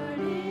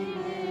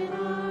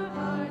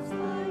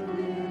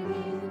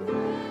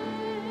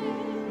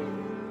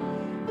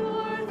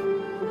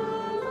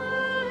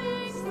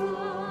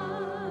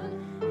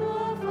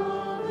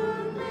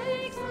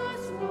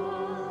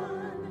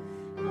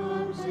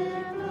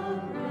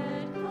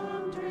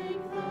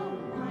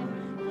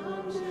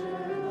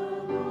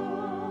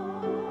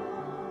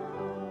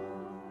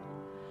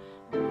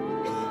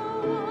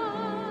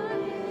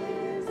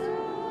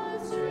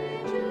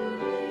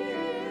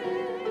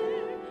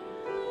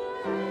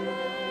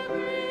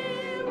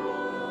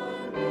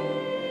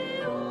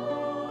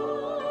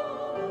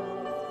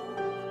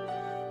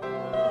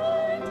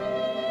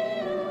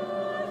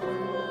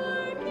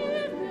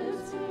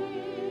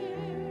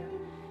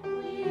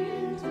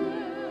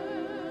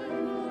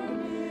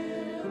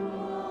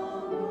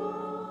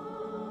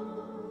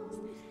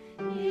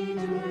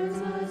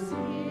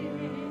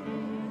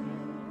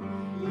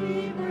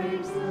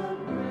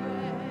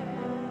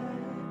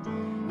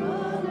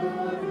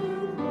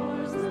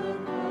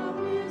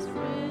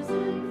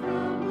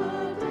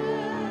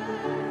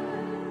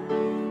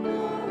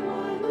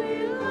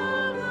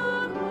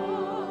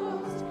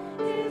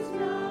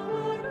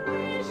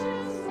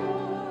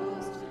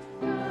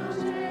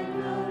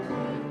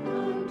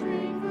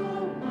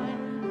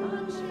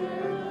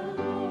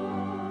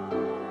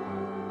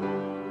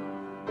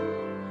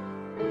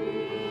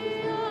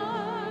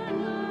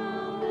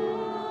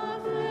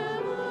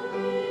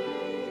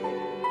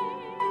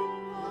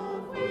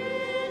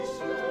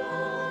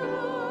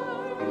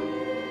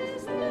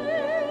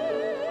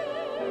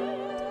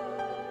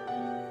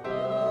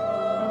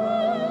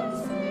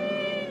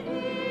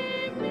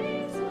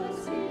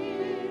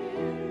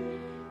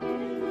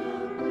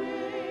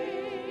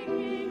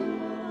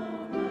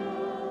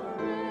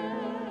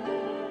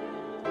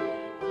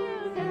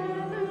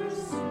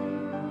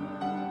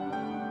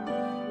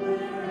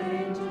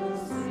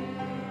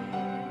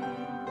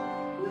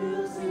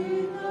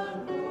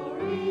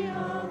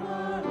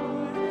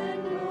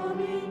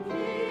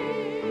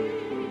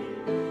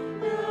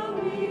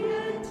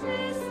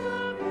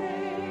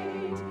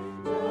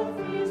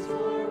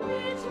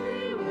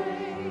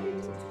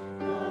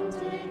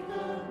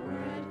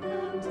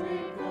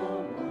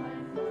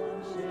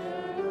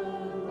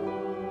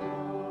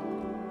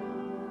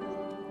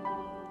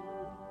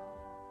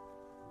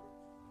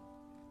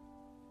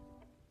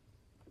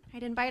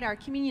 I'd invite our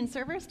communion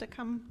servers to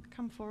come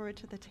forward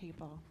to the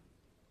table.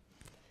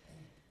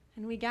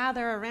 And we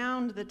gather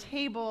around the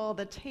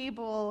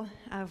table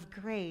of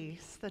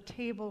grace, the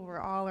table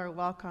where all are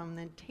welcome,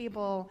 the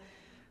table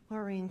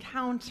where we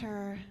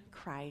encounter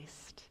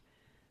Christ,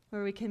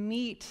 where we can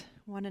meet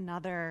one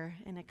another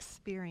and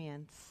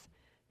experience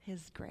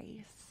his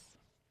grace.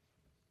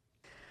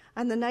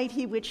 On the night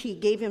which he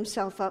gave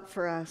himself up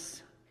for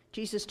us,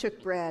 Jesus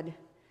took bread,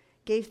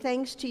 gave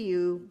thanks to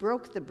you,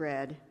 broke the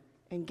bread,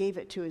 and gave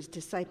it to his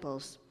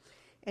disciples.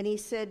 And he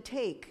said,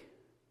 "Take,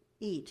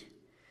 eat.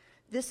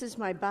 This is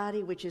my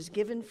body which is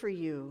given for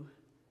you.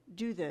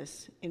 Do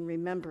this in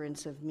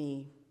remembrance of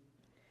me."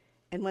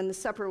 And when the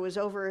supper was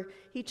over,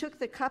 he took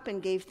the cup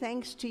and gave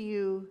thanks to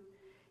you,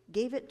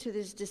 gave it to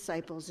his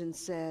disciples, and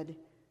said,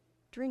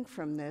 "Drink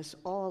from this,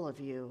 all of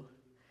you.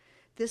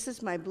 This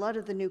is my blood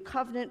of the new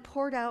covenant,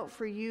 poured out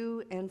for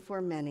you and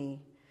for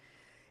many,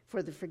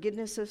 for the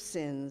forgiveness of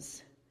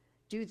sins.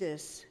 Do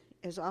this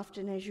as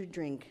often as you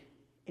drink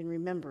in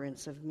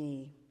remembrance of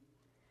me."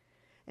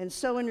 And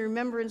so in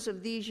remembrance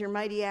of these your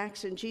mighty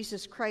acts in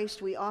Jesus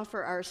Christ, we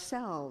offer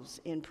ourselves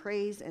in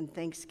praise and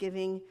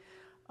thanksgiving,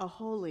 a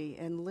holy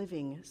and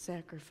living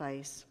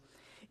sacrifice,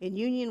 in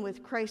union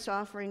with Christ's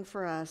offering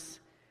for us,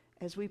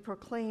 as we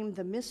proclaim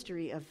the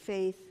mystery of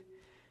faith.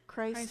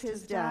 Christ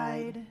has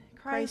died,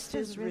 Christ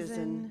has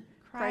risen,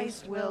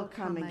 Christ will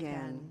come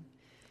again.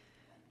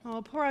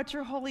 Oh, pour out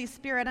your Holy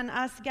Spirit on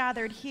us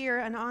gathered here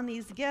and on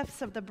these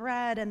gifts of the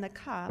bread and the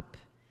cup.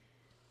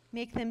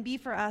 Make them be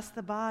for us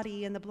the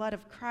body and the blood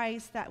of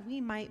Christ, that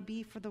we might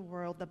be for the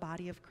world the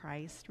body of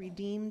Christ,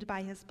 redeemed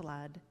by his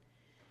blood.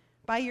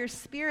 By your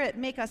Spirit,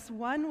 make us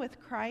one with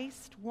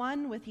Christ,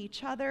 one with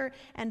each other,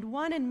 and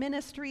one in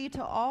ministry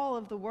to all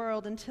of the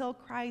world until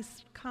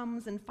Christ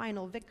comes in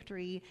final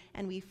victory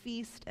and we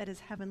feast at his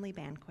heavenly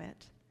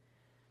banquet.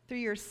 Through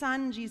your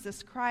Son,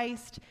 Jesus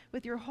Christ,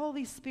 with your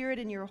Holy Spirit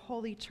and your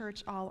holy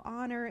church, all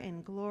honor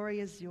and glory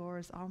is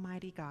yours,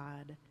 Almighty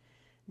God,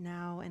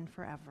 now and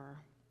forever.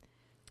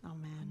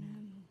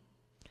 Amen.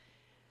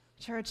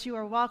 Church, you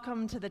are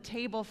welcome to the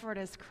table, for it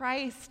is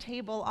Christ's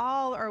table.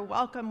 All are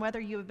welcome,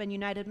 whether you have been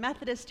United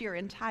Methodist your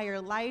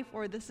entire life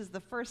or this is the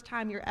first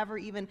time you're ever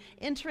even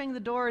entering the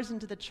doors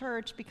into the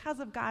church. Because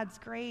of God's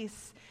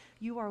grace,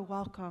 you are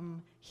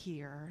welcome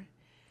here.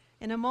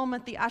 In a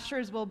moment, the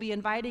ushers will be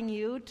inviting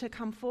you to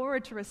come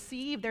forward to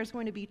receive. There's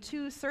going to be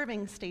 2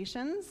 serving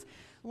stations,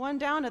 one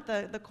down at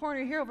the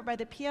corner here over by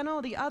the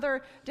piano, the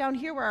other down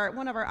here where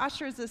one of our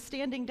ushers is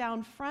standing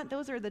down front.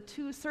 Those are the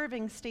 2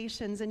 serving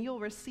stations, and you'll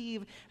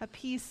receive a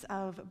piece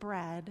of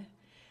bread.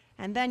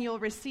 And then you'll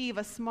receive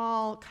a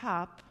small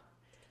cup,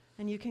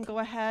 and you can go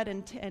ahead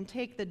and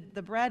take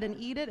the bread and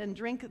eat it and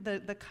drink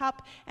the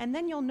cup. And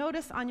then you'll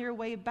notice on your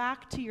way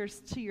back to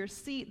your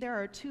seat,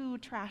 there are 2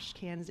 trash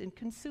cans, and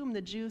consume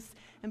the juice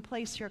and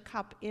place your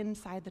cup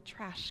inside the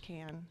trash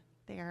can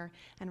there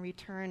and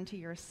return to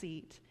your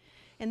seat.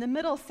 In the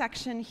middle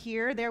section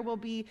here, there will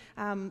be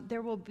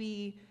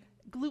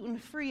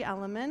gluten-free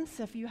elements.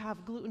 If you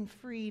have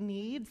gluten-free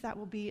needs, that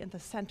will be in the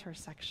center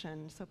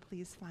section. So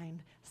please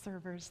find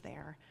servers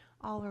there.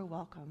 All are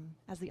welcome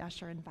as the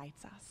usher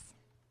invites us.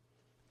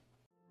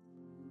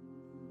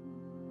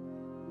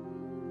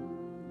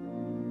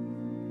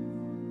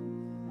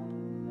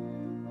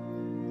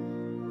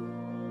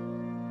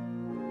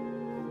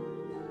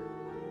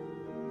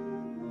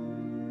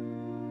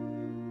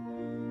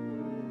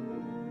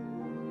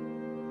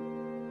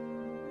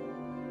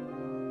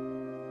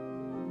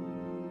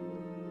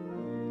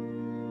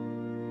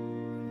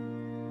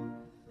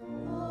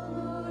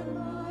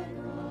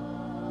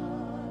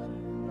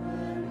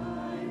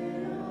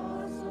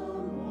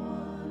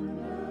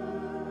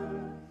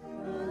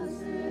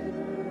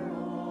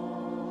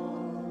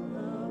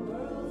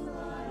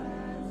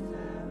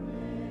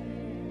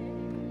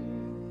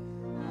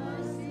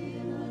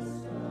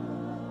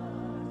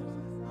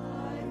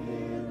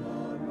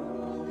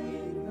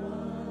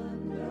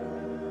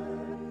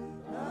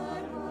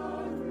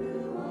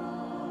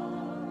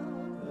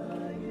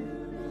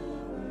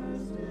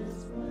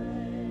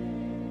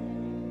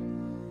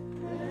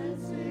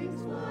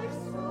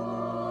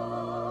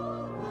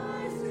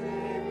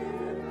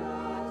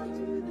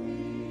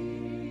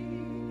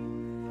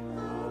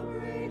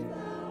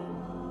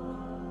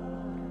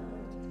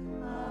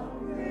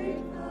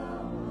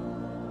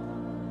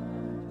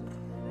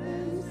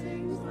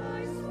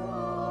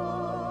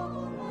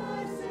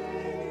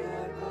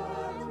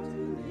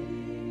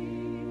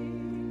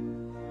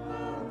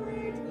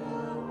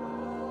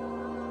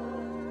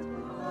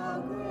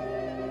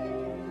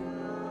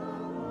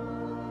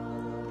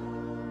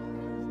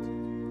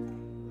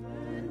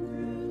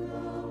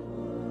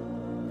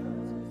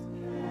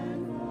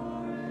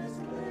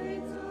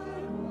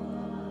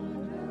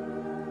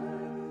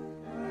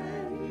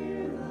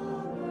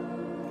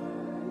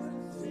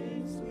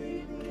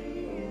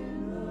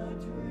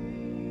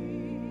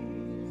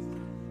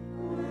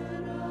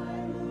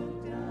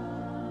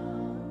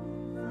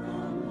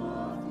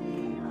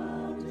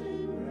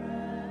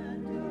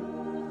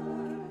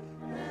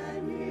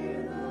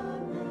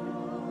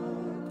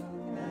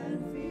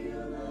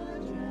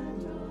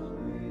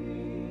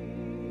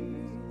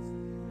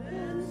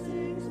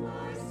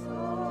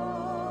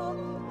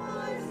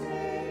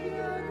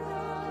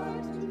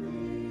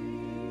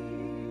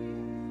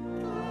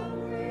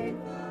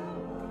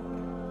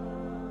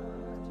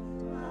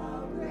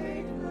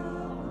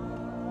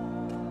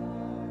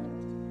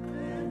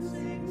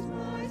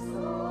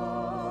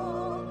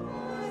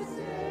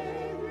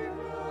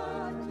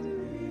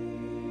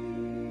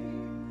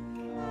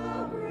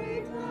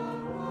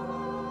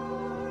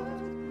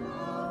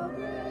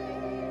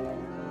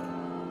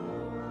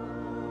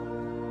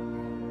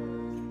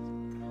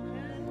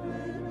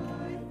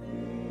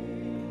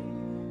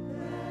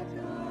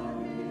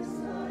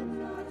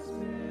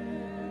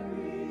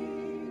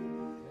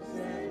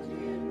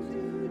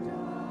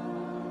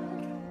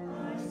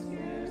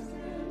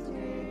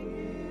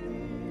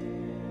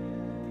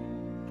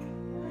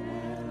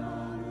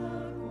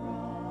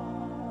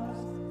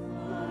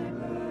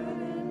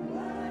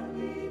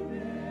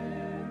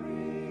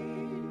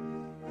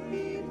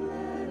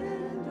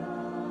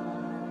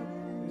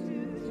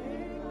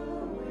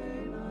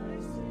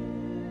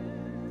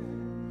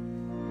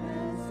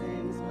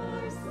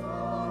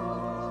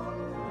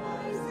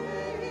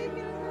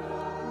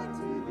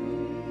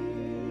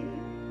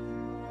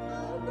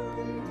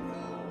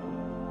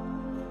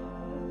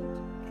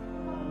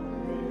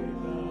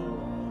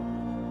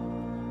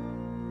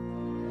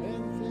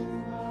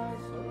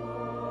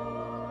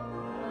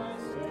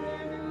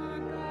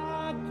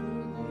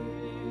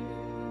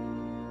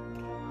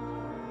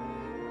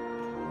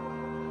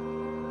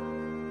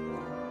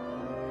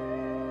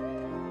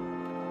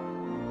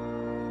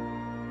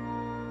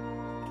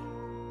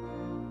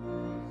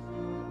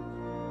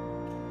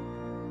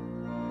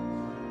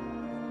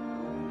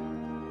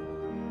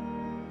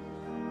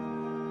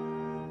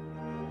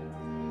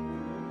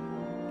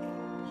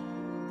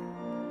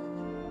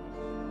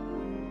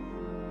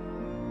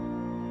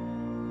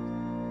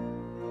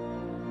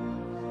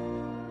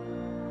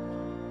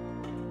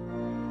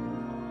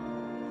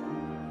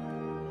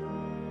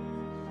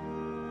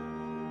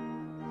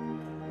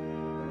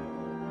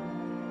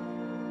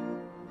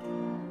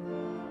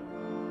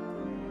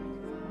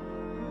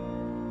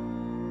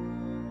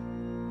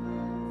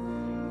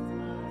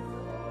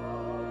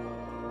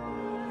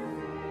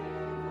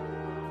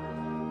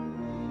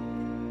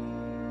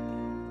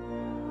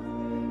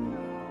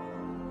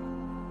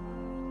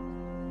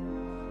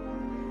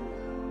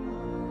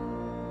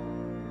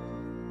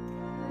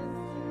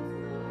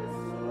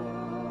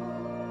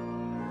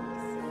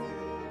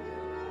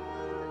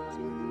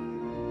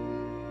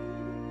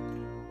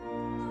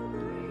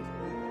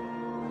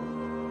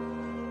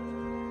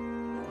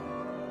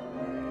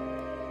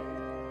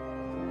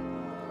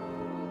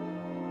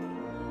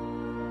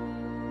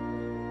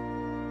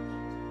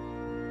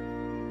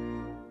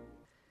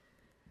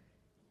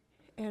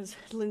 As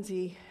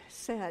Lindsay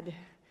said,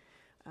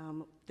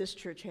 this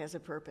church has a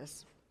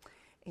purpose,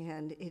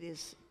 and it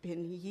has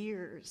been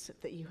years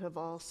that you have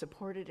all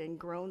supported and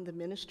grown the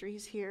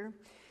ministries here.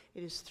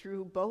 It is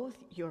through both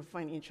your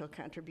financial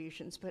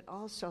contributions, but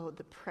also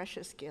the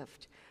precious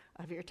gift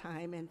of your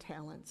time and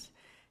talents.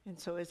 And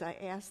so as I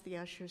ask the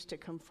ushers to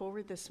come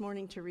forward this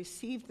morning to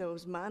receive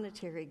those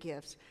monetary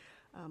gifts,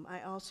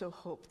 I also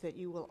hope that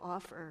you will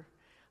offer,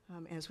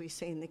 as we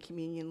say in the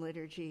communion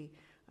liturgy,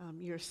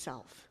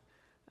 yourself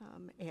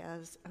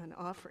as an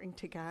offering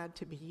to God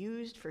to be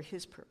used for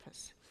his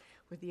purpose.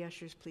 Would the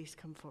ushers please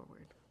come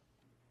forward?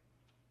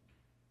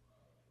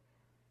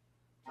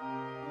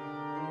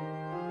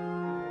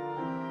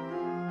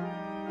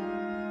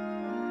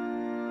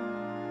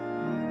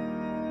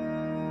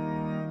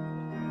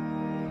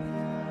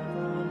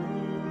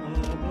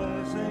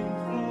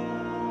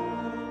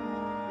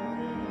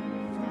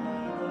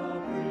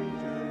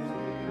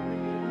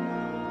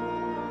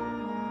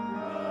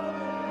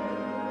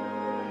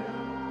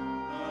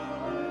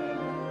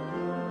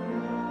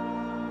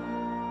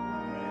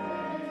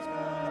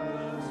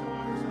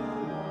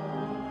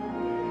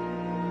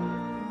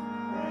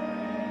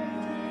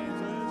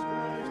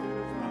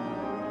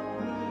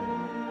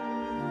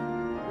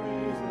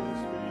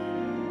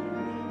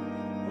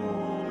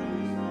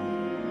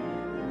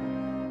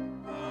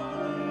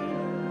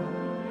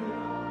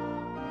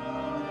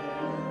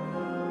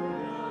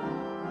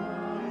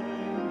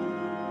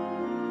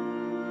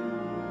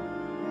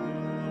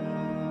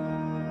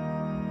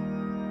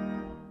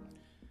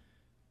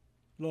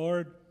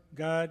 Lord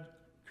God,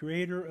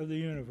 creator of the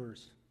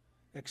universe,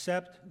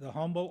 accept the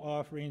humble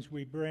offerings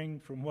we bring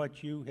from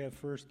what you have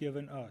first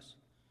given us.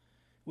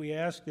 We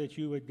ask that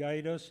you would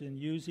guide us in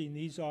using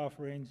these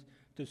offerings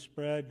to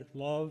spread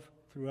love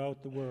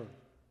throughout the world.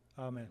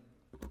 Amen.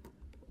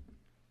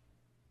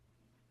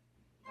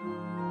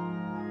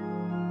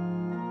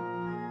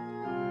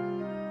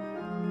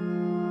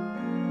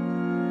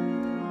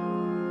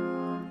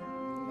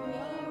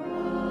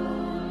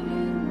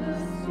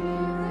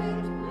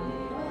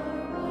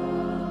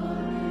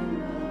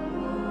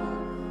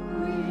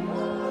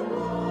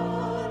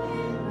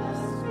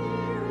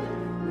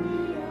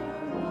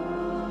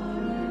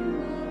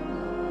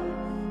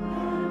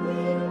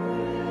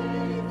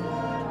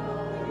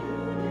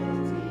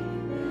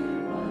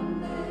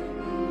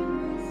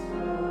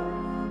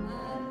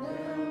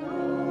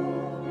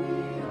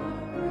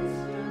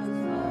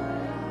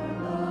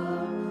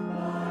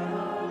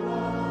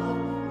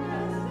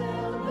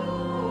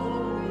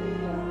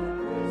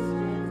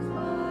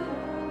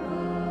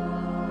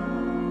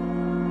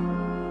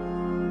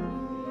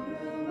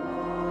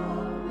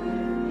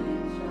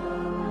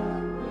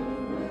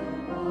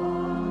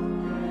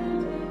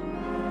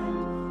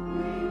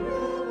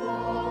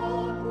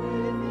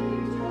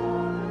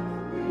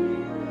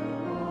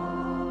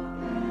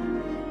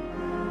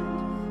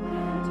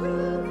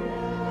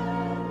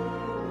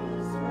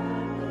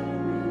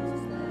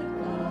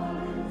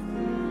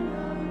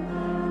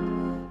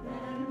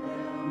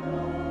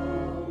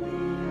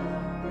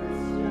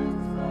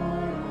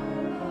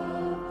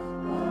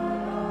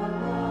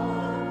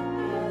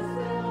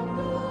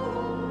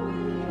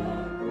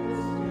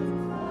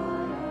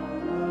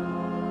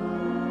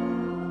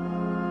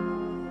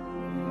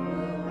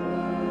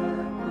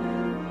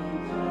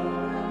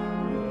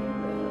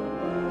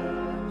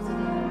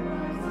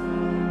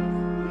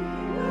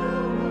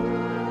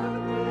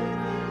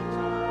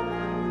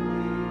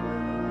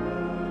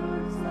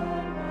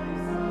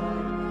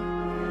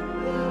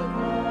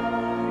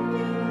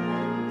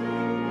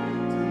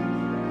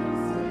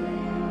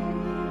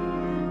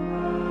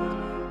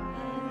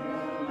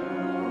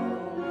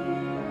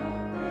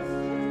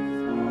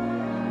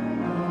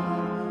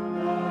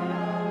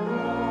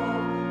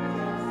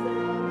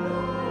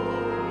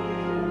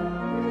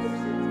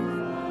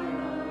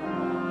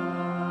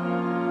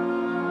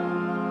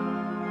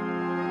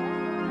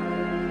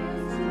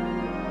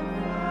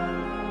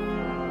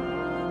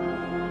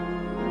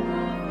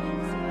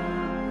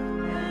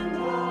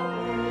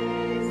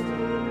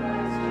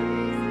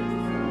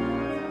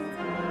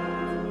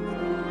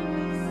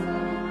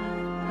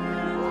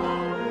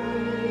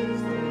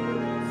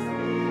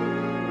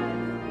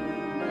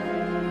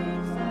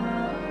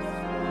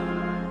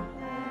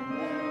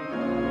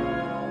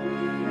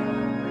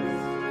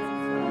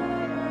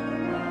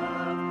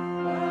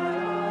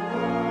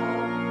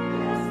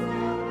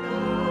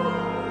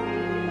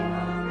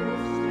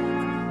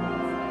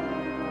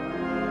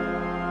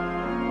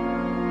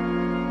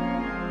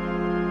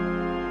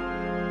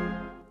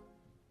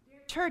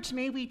 Church,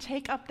 may we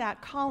take up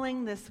that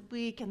calling this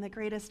week and the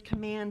greatest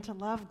command to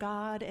love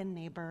God and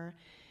neighbor.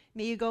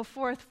 May you go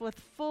forth with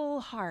full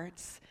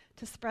hearts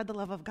to spread the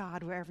love of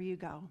God wherever you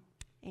go.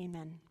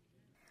 Amen.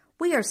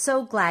 We are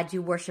so glad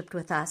you worshiped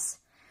with us.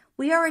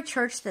 We are a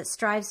church that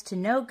strives to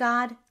know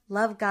God,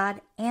 love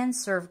God, and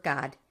serve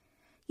God.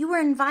 You were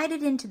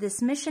invited into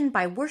this mission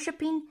by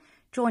worshiping,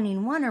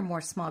 joining one or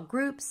more small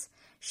groups,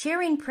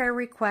 sharing prayer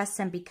requests,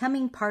 and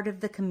becoming part of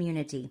the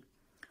community.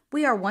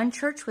 We are one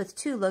church with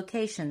 2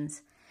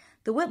 locations.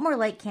 The Whitmore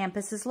Lake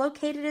campus is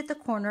located at the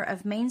corner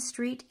of Main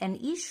Street and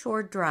East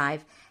Shore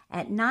Drive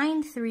at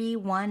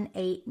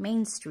 9318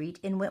 Main Street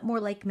in Whitmore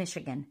Lake,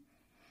 Michigan.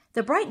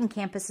 The Brighton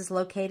campus is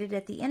located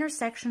at the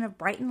intersection of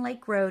Brighton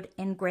Lake Road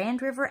and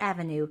Grand River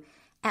Avenue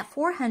at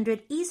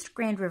 400 East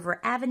Grand River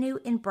Avenue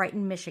in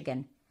Brighton,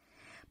 Michigan.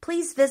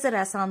 Please visit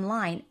us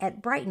online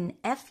at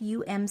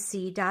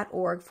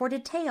brightonfumc.org for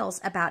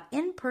details about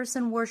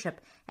in-person worship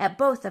at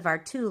both of our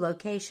 2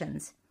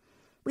 locations.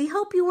 We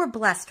hope you were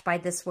blessed by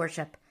this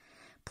worship.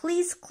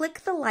 Please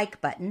click the like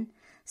button,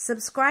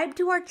 subscribe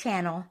to our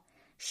channel,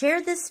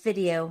 share this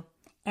video,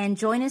 and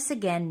join us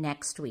again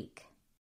next week.